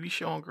doing a TV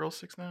show on Girl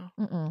 6 now?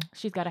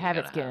 She's got to have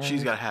it skin.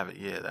 She's got to have it.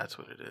 Yeah, that's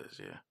what it is.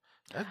 Yeah.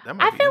 That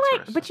might I be feel like,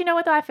 interesting. but you know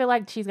what though? I feel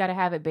like she's got to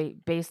have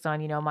it based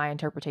on my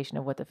interpretation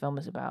of what the film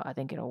is about. I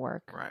think it'll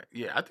work. Right.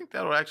 Yeah, I think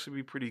that'll actually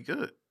be pretty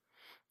good.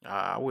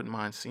 I wouldn't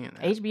mind seeing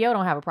that. HBO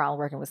don't have a problem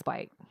working with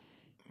Spike.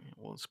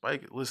 Well,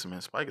 Spike, listen,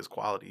 man, Spike is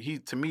quality.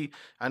 To me,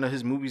 I know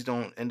his movies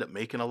don't end up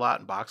making a lot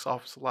in box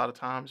office a lot of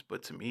times,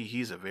 but to me,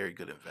 he's a very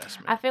good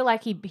investment. I feel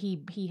like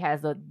he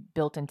has a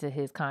built into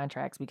his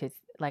contracts because,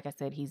 like I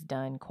said, he's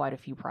done quite a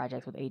few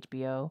projects with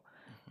HBO.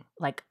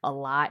 Like a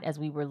lot as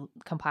we were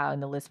compiling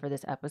the list for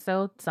this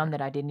episode, some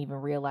that I didn't even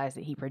realize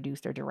that he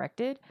produced or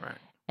directed. Right.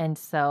 And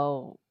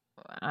so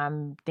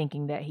I'm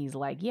thinking that he's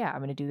like, yeah, I'm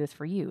going to do this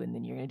for you. And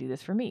then you're going to do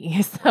this for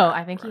me. So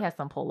I think he has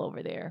some pull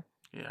over there.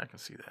 Yeah, I can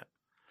see that.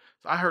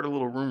 So I heard a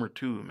little rumor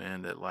too,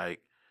 man, that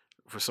like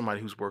for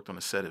somebody who's worked on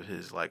a set of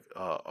his, like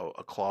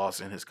a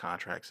clause in his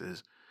contracts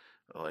is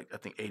like, I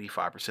think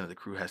 85% of the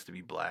crew has to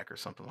be black or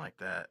something like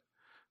that.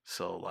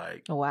 So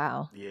like, Oh,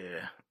 wow.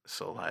 yeah.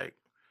 So like,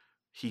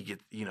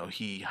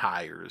 he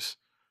hires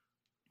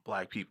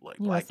black people, like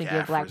He black wants to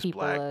give black gaffers,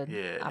 people an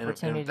and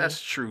opportunity. if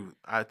that's true,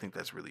 I think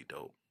that's really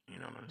dope. You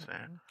know what I'm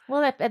saying?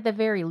 Well, at the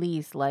very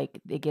least, like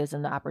it gives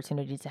them the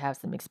opportunity to have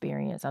some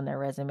experience on their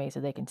resume so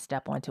they can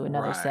step onto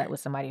another set Right. with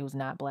somebody who's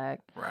not black.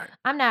 Right.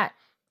 I'm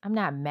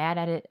not mad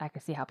at it. I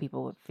can see how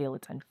people would feel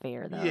it's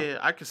unfair though. Yeah,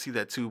 I can see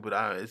that too, but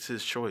it's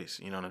his choice.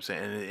 You know what I'm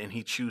saying? And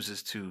he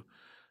chooses to.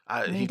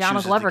 I mean, He Donald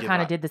chooses to Glover give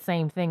kind of out- did the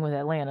same thing with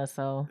Atlanta,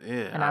 so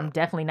Yeah, and I'm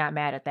definitely not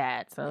mad at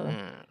that. So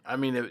I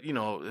mean,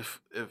 if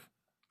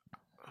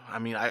I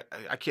mean, I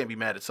can't be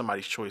mad at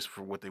somebody's choice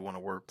for what they want to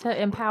work with. to but-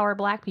 empower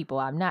black people,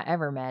 I'm not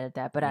ever mad at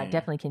that, but I Yeah.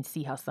 definitely can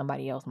see how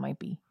somebody else might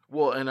be.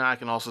 Well, and I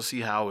can also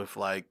see how if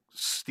like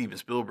Steven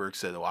Spielberg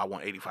said, "Oh, I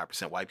want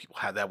 85% white people,"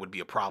 how that would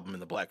be a problem in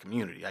the black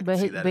community. I can But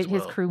see his, that but as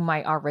well. his crew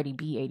might already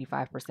be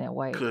 85%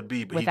 white. Could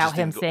be, but without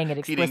him he just saying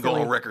it he didn't go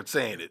explicitly. on record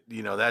saying it.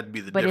 That'd be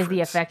the But difference. is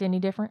the effect any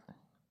different?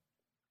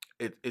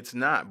 It's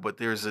not, but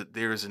there's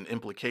an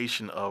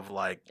implication of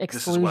like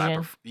this is what I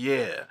Exclusion.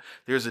 yeah.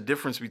 There's a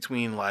difference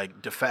between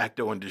like de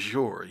facto and de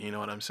jure. You know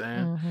what I'm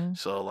saying? Mhm.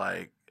 So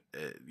like,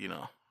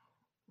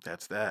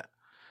 that's that.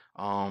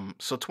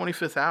 So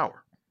 25th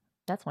Hour.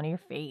 That's one of your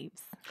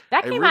faves.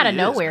 That It came out of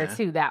really is, nowhere man.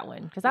 too. That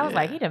one, because I was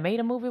like, Yeah. he done made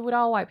a movie with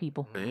all white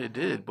people. It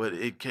did, but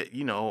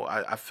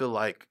I feel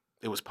like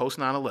it was post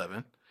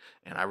 9/11,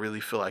 and I really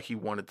feel like he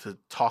wanted to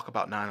talk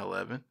about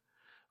 9/11,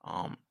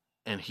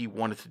 and he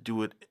wanted to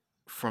do it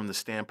from the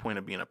standpoint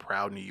of being a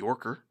proud New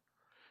Yorker,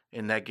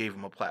 and that gave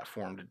him a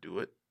platform to do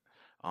it.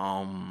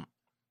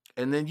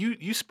 And then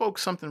you spoke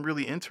something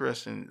really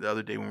interesting the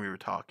other day when we were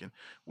talking,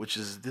 which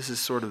is this is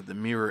sort of the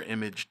mirror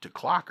image to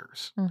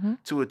Clockers Hmm.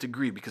 to a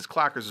degree, because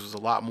Clockers was a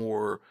lot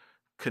more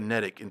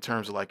kinetic in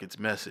terms of like its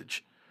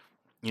message.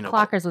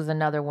 Clockers was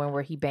another one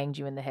where he banged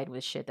you in the head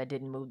with shit that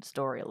didn't move the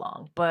story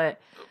along. But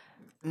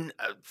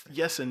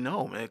Yes and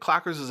no, man.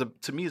 Clockers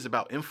to me is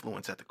about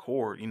influence at the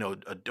core.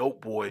 A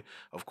dope boy.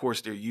 Of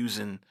course, they're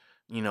using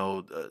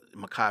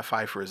Mekhi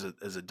Phifer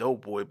as a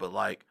dope boy, but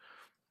like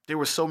there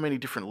were so many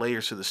different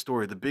layers to the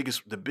story. The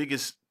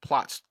biggest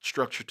plot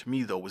structure to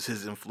me though was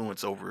his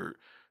influence over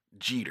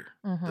Jeter,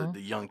 Mhm.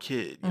 the young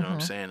kid. You know what I'm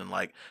Mhm. saying, and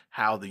like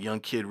how the young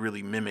kid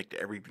really mimicked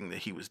everything that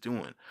he was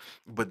doing.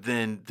 But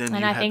then and you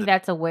I had think the,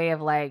 that's a way of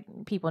like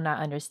people not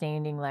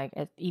understanding like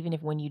even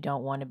if when you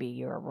don't want to be,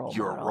 you're a role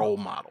you're model. a role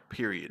model,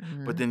 period.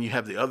 But Mhm. then you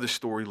have the other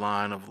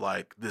storyline of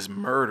like this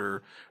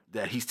murder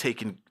that he's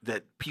taken,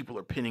 that people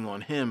are pinning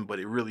on him, but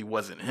it really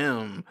wasn't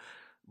him.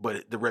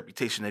 But the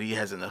reputation that he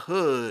has in the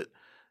hood,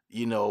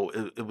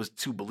 it was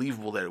too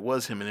believable that it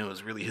was him, and it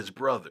was really his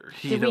brother.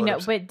 You Did know we what know? I'm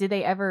saying? But did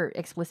they ever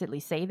explicitly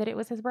say that it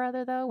was his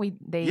brother though? We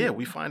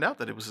find out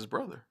that it was his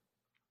brother.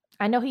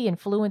 I know he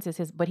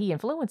influences but he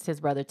influenced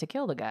his brother to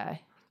kill the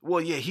guy. Well,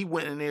 yeah, he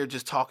went in there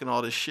just talking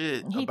all this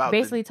shit He about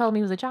basically told me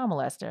he was a child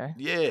molester.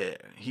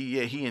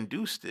 he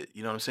induced it.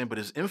 You know what I'm saying? But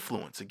his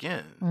influence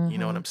again. You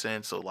know what Mhm. I'm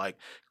saying? So like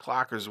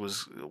Clockers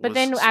was. But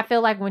then I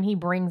feel like when he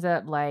brings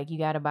up like you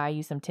got to buy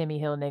you some Timmy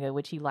Hill nigga,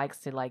 which he likes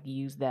to like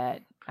use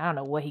that. I don't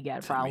know what he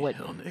got a problem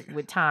Timmy Hill nigga.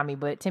 with Tommy,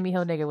 but Timmy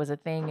Hill nigga was a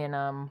thing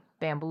in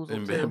Bamboozled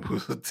And too.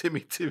 Bamboozled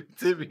Timmy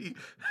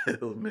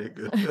Hill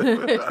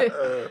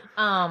nigga.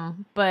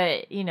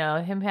 But you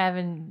know him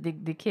having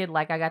the kid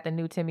like I got the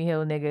new Timmy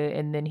Hill nigga,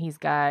 and then he's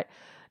got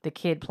the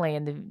kid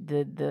playing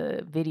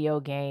the video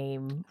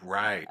game,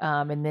 Right.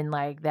 and then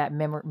like that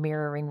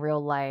mirroring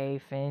real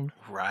life and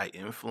Right,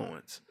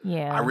 influence.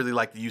 yeah. I really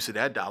like the use of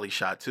that dolly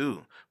shot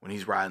too. When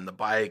he's riding the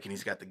bike and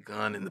he's got the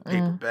gun in the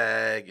paper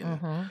bag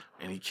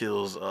and he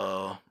kills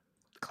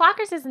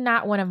Clockers is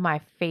not one of my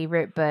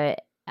favorite,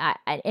 but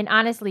and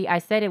honestly, I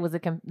said it was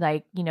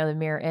like you know the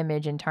mirror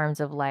image in terms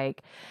of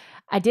like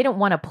I didn't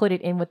want to put it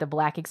in with the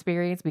Black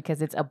experience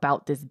because it's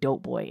about this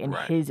dope boy and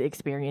Right. his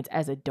experience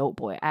as a dope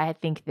boy. I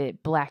think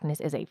that Blackness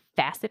is a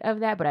facet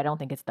of that, but I don't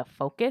think it's the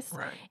focus.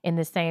 Right. In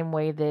the same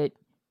way that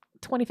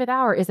 25th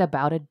Hour is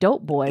about a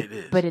dope boy, It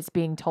is. but it's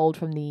being told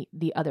from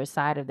the other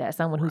side of that,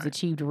 someone who's Right.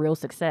 achieved real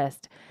success,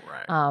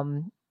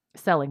 Right.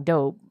 selling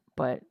dope,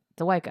 but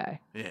it's a white guy.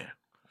 Yeah.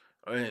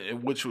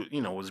 Which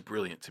was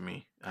brilliant to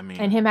me. I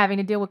mean, And him having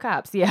to deal with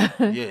cops, yeah.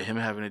 yeah, him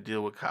having to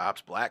deal with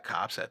cops, black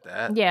cops at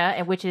that. Yeah,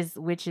 and which is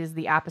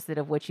the opposite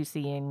of what you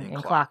see in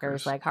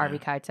Clockers. Like Harvey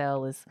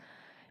Keitel is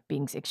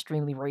being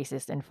extremely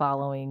racist and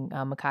following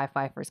Mekhi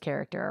Phifer's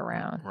character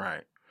around.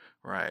 Right.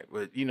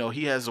 But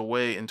he has a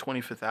way in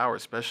 25th Hour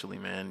especially,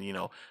 man,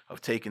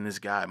 of taking this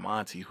guy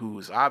Monty, who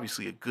is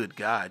obviously a good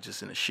guy,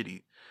 just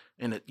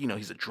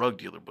he's a drug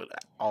dealer, but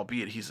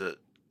albeit he's a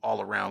all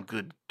around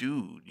good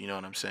dude, you know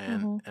what I'm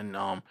saying? And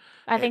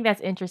I think that's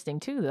interesting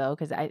too, though,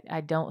 because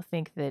I don't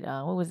think that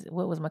what was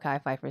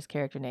Mekhi Phifer's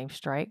character name?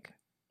 Strike?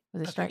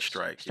 Was it Strike?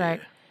 Strike. Strike.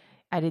 Yeah.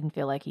 I didn't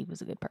feel like he was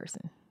a good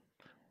person.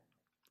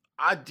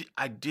 I did.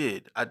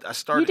 I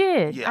started. You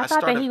did. Yeah, I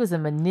thought that he was a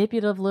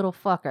manipulative little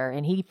fucker,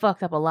 and he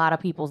fucked up a lot of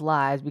people's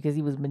lives because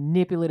he was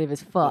manipulative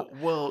as fuck.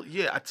 Well,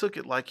 yeah, I took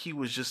it like he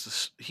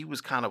was he was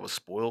kind of a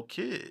spoiled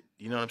kid.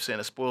 You know what I'm saying?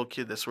 A spoiled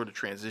kid that sort of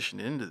transitioned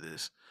into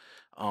this.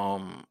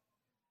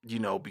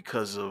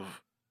 Because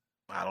of,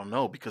 I don't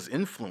know, because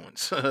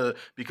influence,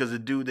 because the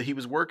dude that he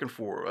was working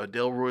for,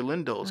 Delroy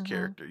Lindo's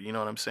character, you know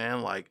what I'm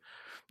saying? Like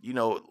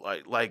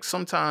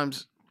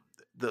sometimes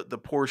the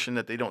portion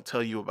that they don't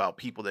tell you about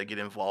people that get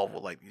involved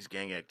with like these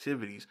gang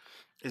activities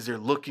is they're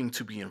looking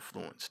to be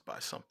influenced by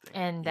something.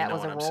 And that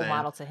was a role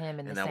model to him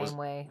in the same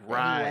way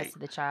that he was to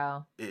the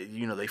child.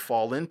 They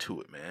fall into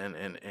it, man.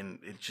 And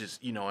it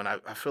just, and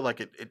I feel like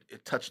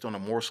it touched on a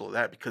morsel of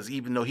that because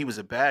even though he was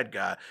a bad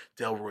guy,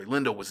 Delroy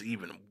Lindo was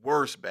even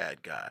worse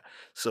bad guy.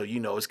 So,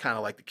 it's kind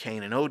of like the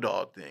Kane and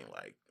O-Dog thing.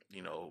 Like,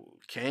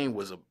 Kane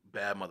was a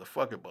bad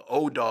motherfucker, but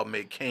O-Dog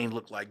made Kane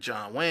look like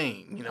John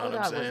Wayne. You know what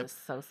I'm saying? O-Dog was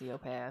a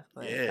sociopath,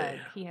 but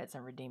he had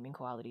some redeeming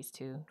qualities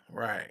too.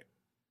 Right.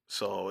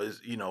 So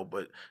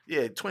but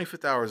yeah,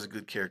 25th Hour is a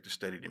good character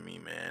study to me,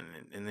 man.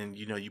 And then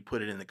you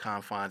put it in the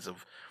confines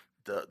of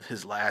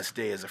his last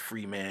day as a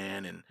free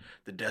man and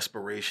the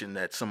desperation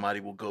that somebody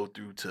will go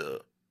through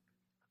to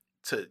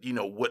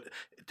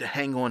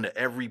hang on to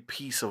every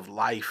piece of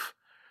life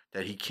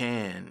that he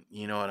can,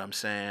 you know what I'm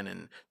saying,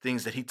 and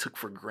things that he took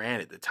for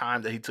granted, the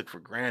time that he took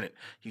for granted,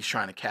 he's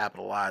trying to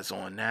capitalize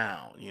on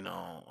now,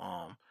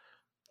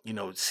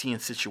 seeing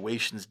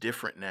situations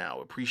different now,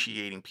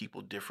 appreciating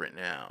people different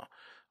now.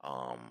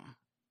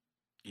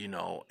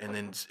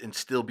 And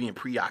still being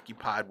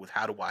preoccupied with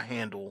how do I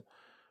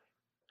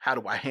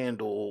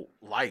handle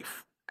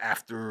life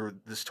after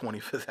this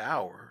 25th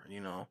hour,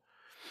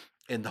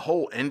 and the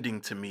whole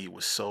ending to me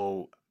was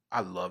so, I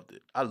loved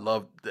it. I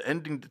loved the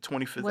ending to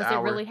 25th hour. Was it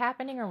really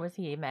happening or was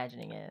he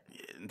imagining it?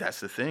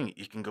 That's the thing.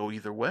 It can go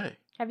either way.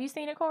 Have you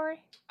seen it,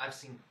 Corey? I've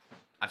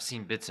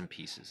seen bits and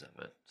pieces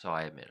of it, so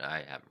I admit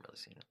I haven't really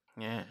seen it.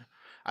 Yeah.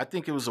 I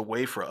think it was a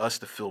way for us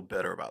to feel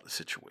better about the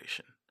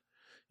situation.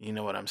 You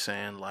know what I'm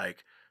saying?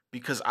 Like,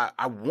 because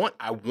I want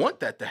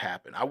that to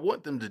happen. I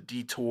want them to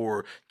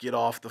detour, get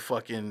off the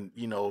fucking,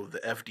 the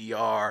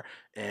FDR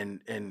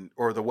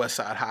or the West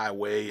Side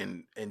Highway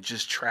and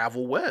just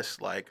travel west.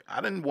 Like,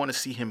 I didn't want to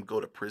see him go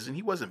to prison.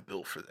 He wasn't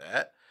built for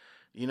that.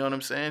 You know what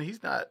I'm saying?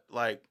 He's not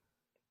like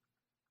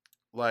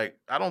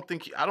I don't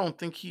think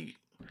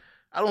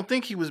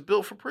he was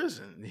built for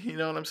prison. You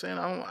know what I'm saying?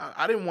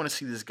 I didn't want to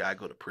see this guy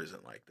go to prison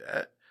like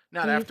that.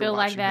 Not Do you after feel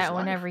like watching that his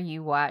whenever life.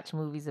 you watch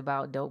movies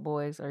about dope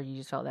boys, or you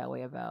just felt that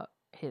way about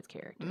his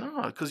character?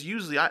 No, because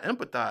usually I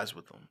empathize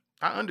with him.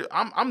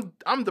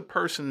 I'm the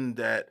person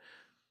that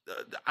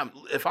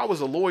if I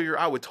was a lawyer,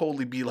 I would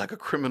totally be like a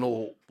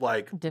criminal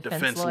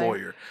defense lawyer.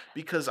 lawyer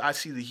because I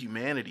see the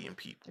humanity in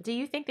people. Do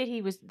you think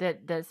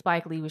that that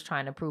Spike Lee was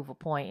trying to prove a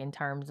point in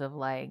terms of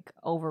like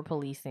over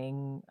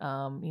policing,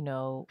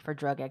 for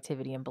drug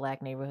activity in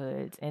black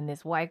neighborhoods, and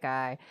this white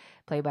guy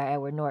played by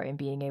Edward Norton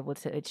being able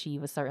to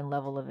achieve a certain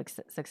level of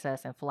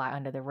success and fly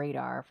under the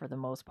radar for the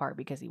most part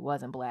because he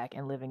wasn't black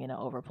and living in an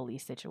over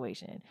policed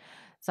situation?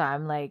 So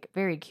I'm like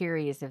very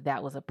curious if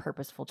that was a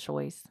purposeful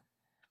choice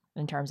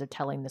in terms of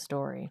telling the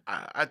story.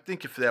 I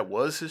think if that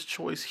was his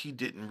choice, he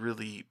didn't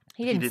really.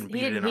 He didn't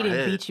beat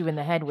you in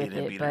the head with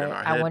didn't it, beat it but in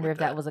our I head wonder with if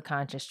that that. was a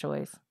conscious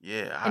choice.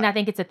 Yeah, And I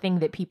think it's a thing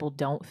that people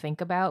don't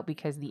think about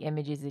because the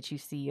images that you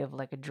see of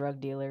like a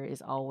drug dealer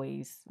is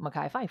always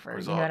Mekhi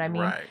Phifer. You know what I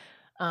mean? Right.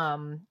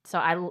 So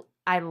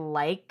I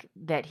like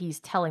that he's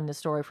telling the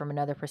story from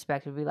another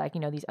perspective. Be like,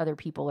 these other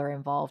people are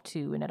involved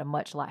too, and at a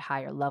much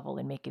higher level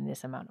in making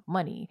this amount of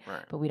money.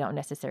 Right. But we don't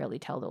necessarily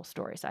tell those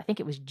stories. So I think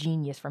it was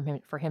genius for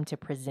him to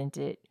present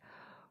it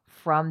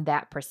from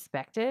that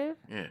perspective.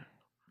 Yeah,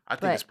 I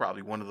think it's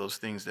probably one of those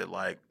things that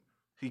like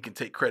he can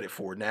take credit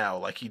for now.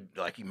 Like he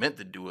meant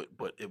to do it,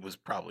 but it was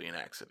probably an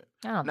accident.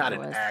 I don't Not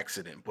think an it was.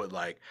 accident, but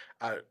like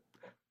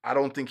I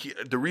don't think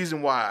the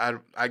reason why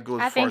I go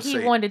as I far think as he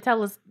say wanted to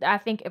tell us. I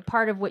think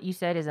part of what you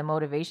said is a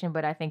motivation,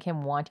 but I think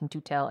him wanting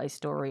to tell a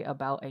story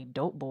about a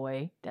dope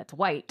boy that's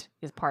white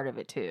is part of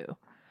it too.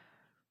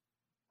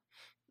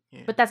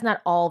 yeah. But that's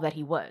not all that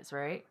he was,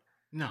 right?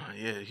 No,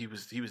 yeah, he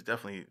was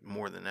definitely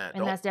more than that.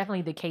 And that's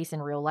definitely the case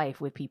in real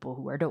life with people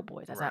who are dope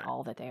boys. That's not Right.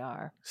 all that they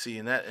are. See,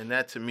 and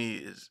that to me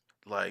is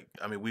like,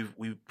 I mean,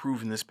 we've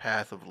proven this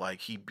path of like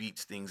he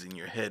beats things in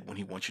your head when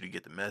he wants you to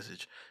get the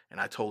message, and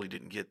I totally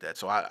didn't get that.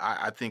 So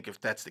I think if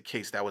that's the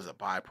case, that was a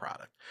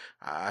byproduct.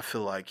 I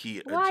feel like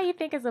he. Why you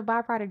think it's a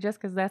byproduct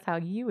just because that's how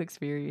you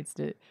experienced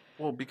it?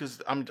 Well,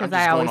 because I'm Because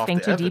just I going always off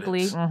think the too deeply.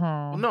 evidence.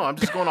 Well, no, I'm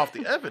just going off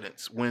the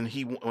evidence. When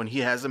he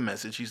has a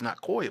message, he's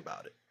not coy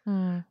about it.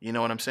 Mm. You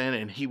know what I'm saying?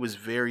 And he was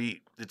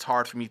very. It's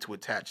hard for me to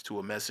attach to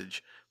a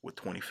message with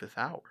 25th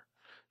Hour.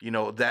 You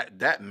know,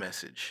 that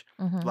message.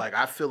 Mhm. Like,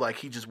 I feel like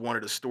he just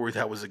wanted a story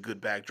that was a good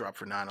backdrop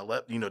for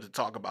 9/11, to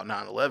talk about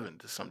 9/11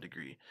 to some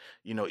degree.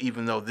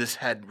 Even though this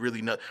had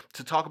really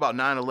to talk about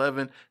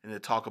 9/11 and to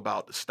talk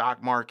about the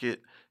stock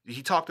market.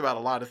 He talked about a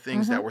lot of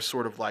things that were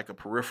sort of like a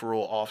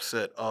peripheral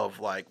offset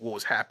of like what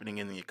was happening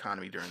in the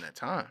economy during that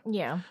time.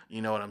 Yeah.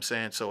 You know what I'm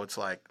saying? So it's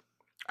like,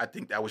 I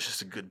think that was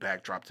just a good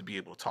backdrop to be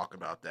able to talk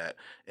about that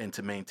and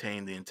to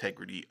maintain the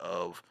integrity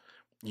of,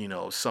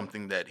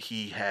 something that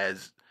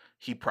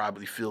he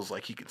probably feels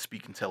like he can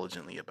speak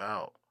intelligently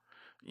about,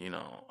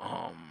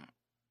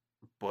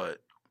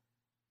 but,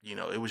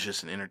 it was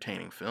just an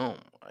entertaining film.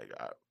 Like,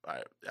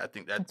 I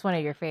think that It's one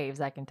of your faves,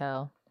 I can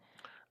tell.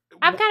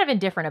 I'm kind of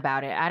indifferent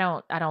about it. I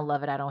don't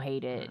love it. I don't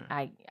hate it.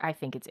 Mhm. I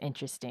think it's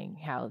interesting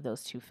how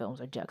those two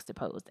films are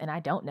juxtaposed, and I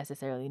don't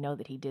necessarily know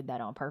that he did that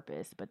on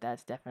purpose, but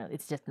it's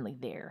definitely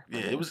there. for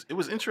Yeah, me. it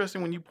was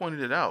interesting when you pointed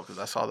it out because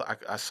I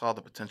saw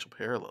the potential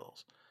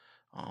parallels.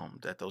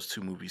 That those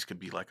two movies could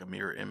be like a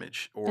mirror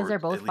image, or Because they're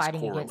at both least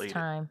fighting correlated. against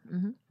time.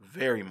 Hmm.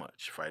 Very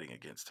much fighting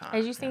against time.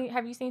 Have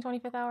you seen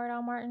 25th Hour at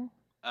all, Martin?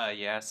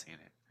 Yeah, I seen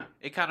it.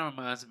 It kind of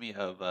reminds me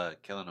of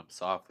Killing Them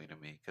Softly to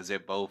me because they're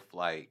both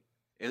like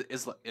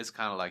it's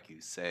kind of like you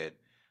said,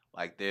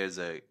 like there's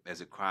a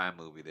crime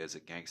movie, there's a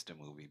gangster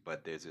movie,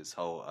 but there's this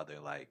whole other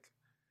like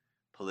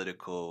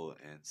political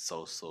and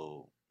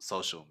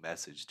social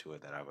message to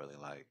it that I really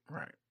like.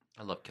 Right.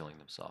 I love Killing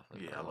Them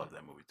Softly. Yeah, I love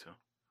that movie too.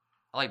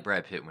 I like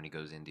Brad Pitt when he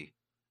goes indie.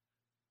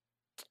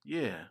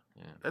 Yeah,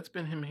 Yeah. that's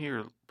been him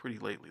here pretty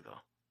lately though.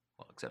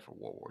 Well, except for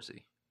World War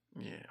Z.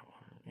 Yeah,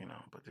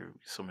 but there are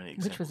so many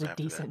Which examples was a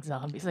after that. decent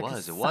zombie. It's It like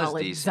was. a It was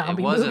solid decent. It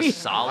zombie was movie. a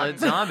solid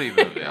zombie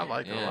movie. I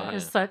like it a lot.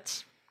 There's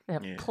such a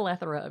Yeah.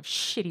 plethora of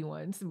shitty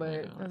ones, but Yeah.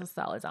 it was a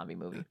solid zombie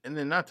movie. And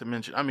then not to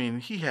mention, I mean,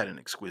 he had an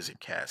exquisite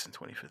cast in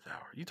 25th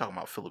Hour. You talking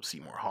about Philip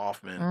Seymour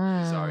Hoffman,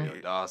 Rosario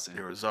Mm. Dawson.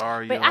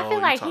 Rosario. But I feel you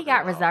like he talking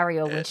got about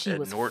Rosario when Ed- she Ed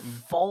was Norton.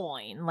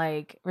 fine.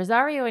 Like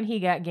Rosario and He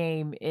Got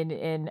Game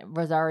in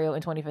Rosario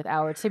in 25th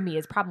Hour to me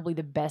is probably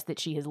the best that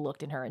she has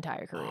looked in her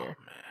entire Oh career. man,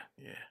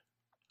 yeah.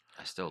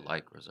 I still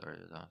like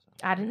Rosario Dawson.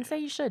 I didn't say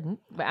you shouldn't,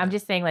 but I'm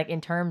just saying like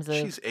in terms of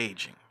She's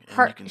aging. And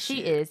her, you can she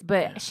see it. is,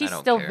 but Yeah. she's I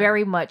don't still care.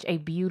 very much a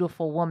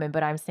beautiful woman.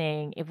 But I'm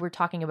saying if we're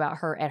talking about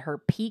her at her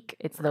peak,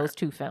 it's those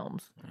two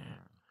films. Yeah.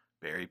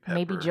 Barry Pepper.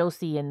 Maybe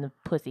Josie and the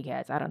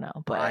Pussycats. I don't know,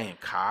 but Brian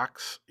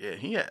Cox. Yeah,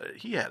 he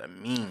had a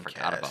mean I forgot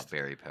cast. about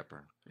Barry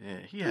Pepper. Yeah,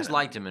 he I had. just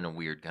liked him in a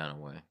weird kind of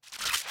way.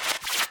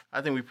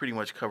 I think we pretty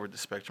much covered the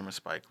spectrum of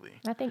Spike Lee.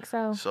 I think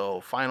so.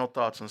 So, final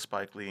thoughts on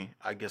Spike Lee.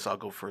 I guess I'll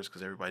go first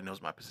because everybody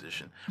knows my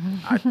position.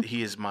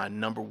 He is my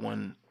number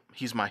one.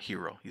 He's my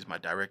hero. He's my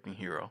directing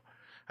hero.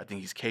 I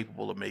think he's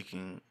capable of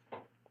making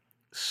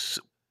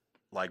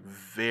like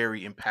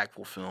very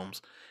impactful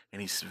films,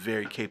 and he's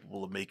very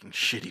capable of making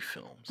shitty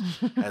films,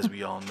 as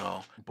we all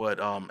know. But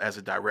as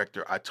a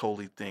director, I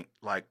totally think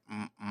like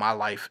my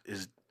life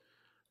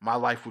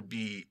would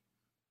be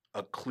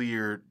a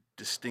clear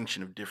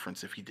distinction of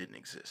difference if he didn't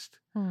exist.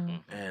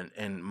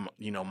 and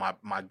you know,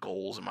 my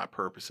goals and my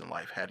purpose in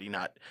life, had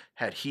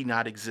he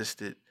not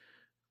existed,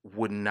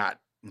 would not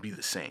be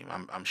the same.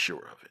 I'm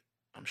sure of it.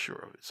 I'm sure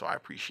of it. So I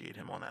appreciate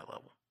him on that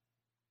level.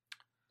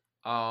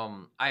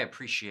 I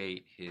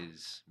appreciate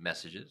his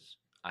messages.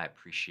 I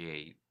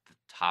appreciate the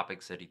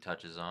topics that he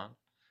touches on.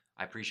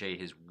 I appreciate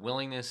his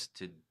willingness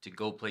to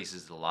go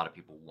places that a lot of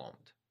people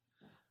won't.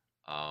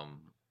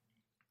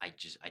 I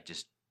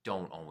just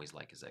don't always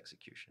like his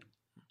execution.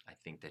 I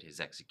think that his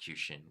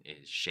execution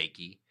is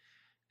shaky,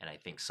 and I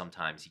think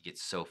sometimes he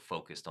gets so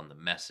focused on the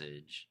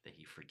message that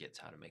he forgets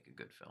how to make a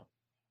good film.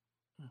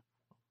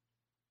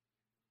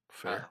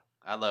 Fair.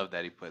 I love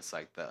that he puts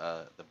like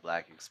the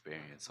black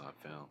experience on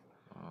film.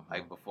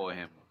 Like before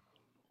him,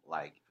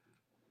 like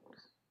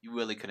you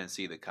really couldn't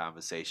see the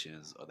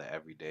conversations or the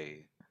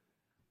everyday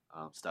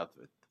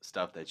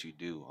stuff that you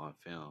do on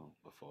film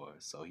before.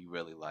 So he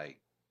really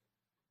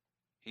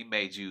he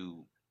made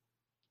you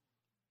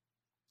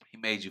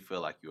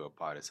feel like you were a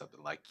part of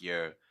something. Like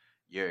your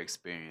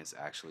experience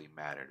actually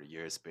mattered, or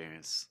your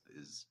experience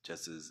is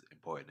just as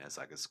important as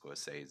like a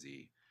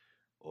Scorsese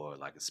or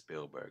like a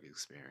Spielberg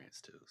experience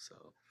too. So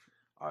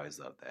I always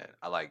love that.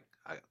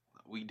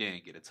 We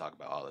didn't get to talk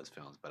about all his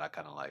films, but I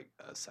kind of like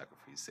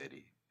Sacrifice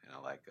City, and I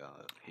like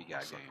He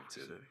Got Game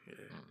too. Yeah.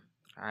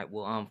 All right.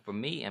 Well, for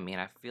me, I mean,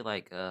 I feel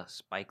like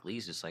Spike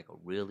Lee's just like a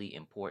really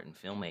important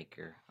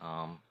filmmaker,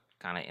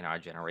 kind of in our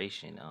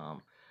generation.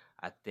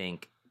 I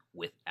think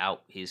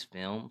without his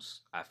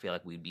films, I feel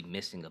like we'd be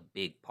missing a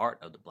big part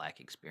of the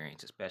Black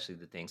experience, especially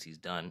the things he's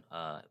done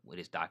with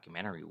his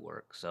documentary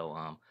work.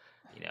 So,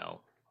 you know,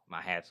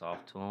 my hat's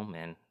off to him,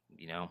 and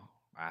you know,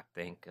 I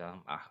think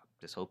I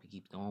just hope he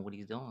keeps doing what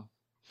he's doing.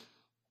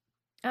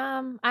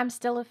 I'm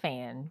still a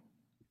fan.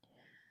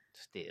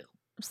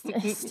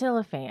 Still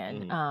a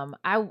fan.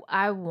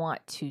 I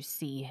want to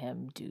see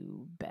him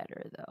do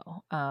better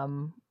though.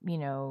 You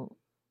know,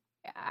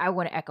 I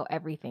want to echo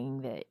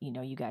everything that, you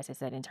know, you guys have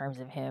said in terms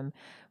of him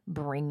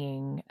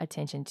bringing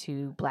attention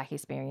to Black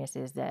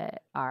experiences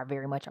that are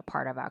very much a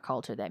part of our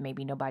culture that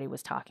maybe nobody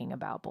was talking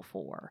about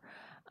before.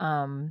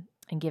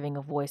 And giving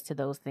a voice to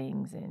those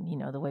things, and, you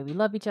know, the way we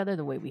love each other,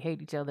 the way we hate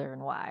each other,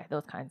 and why,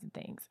 those kinds of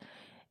things,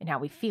 and how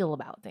we feel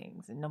about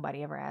things, and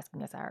nobody ever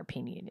asking us our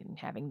opinion, and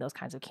having those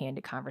kinds of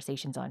candid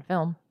conversations on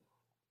film.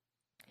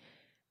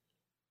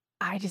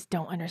 I just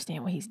don't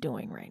understand what he's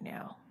doing right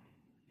now.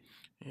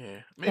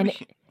 Yeah, maybe.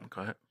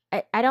 Go ahead.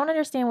 I don't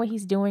understand what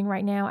he's doing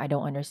right now. I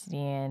don't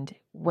understand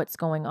what's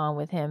going on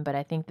with him, but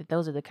I think that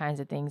those are the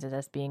kinds of things as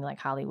us being like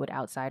Hollywood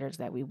outsiders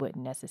that we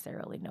wouldn't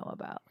necessarily know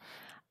about.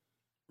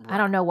 Right. I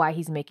don't know why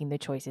he's making the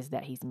choices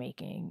that he's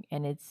making,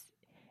 and it's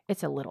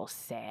a little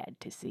sad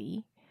to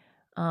see.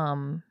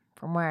 From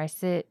where I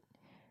sit,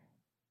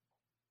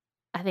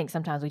 I think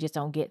sometimes we just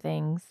don't get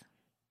things.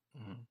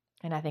 Mm-hmm.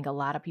 And I think a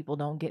lot of people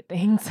don't get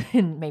things,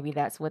 and maybe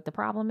that's what the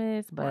problem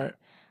is, but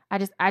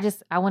right.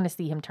 I want to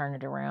see him turn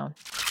it around.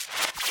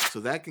 So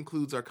that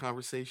concludes our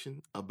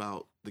conversation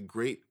about the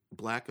great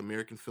Black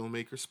American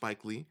filmmaker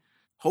Spike Lee.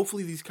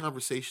 Hopefully these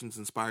conversations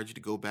inspired you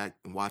to go back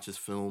and watch his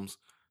films,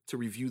 to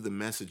review the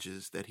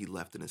messages that he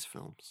left in his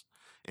films,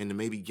 and to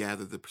maybe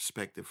gather the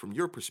perspective from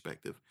your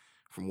perspective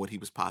from what he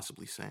was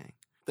possibly saying.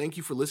 Thank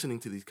you for listening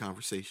to these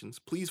conversations.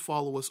 Please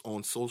follow us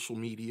on social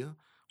media,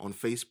 on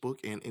Facebook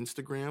and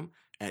Instagram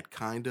at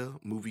Kinda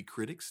Movie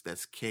Critics.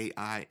 That's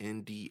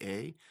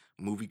KINDA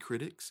Movie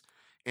Critics.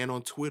 And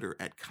on Twitter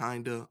at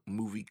Kinda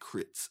Movie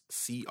Crits,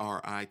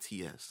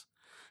 CRITS.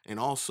 And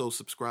also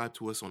subscribe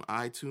to us on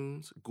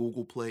iTunes,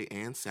 Google Play,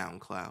 and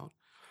SoundCloud.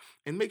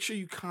 And make sure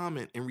you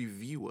comment and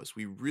review us.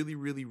 We really,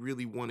 really,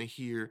 really want to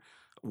hear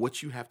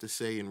what you have to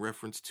say in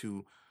reference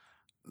to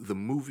the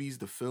movies,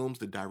 the films,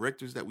 the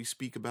directors that we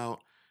speak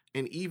about,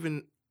 and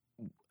even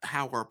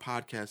how our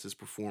podcast is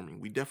performing.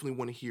 We definitely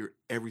want to hear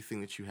everything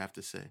that you have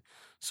to say.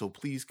 So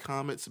please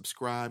comment,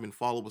 subscribe, and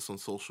follow us on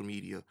social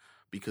media,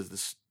 because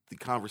the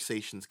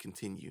conversations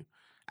continue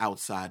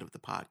outside of the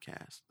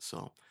podcast.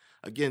 So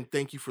again,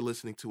 thank you for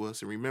listening to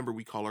us. And remember,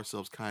 we call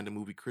ourselves Kinda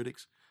Movie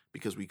Critics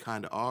because we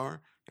kinda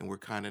are and we're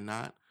kinda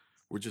not.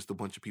 We're just a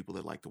bunch of people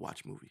that like to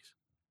watch movies.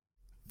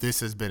 This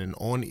has been an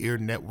On Air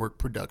Network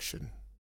production.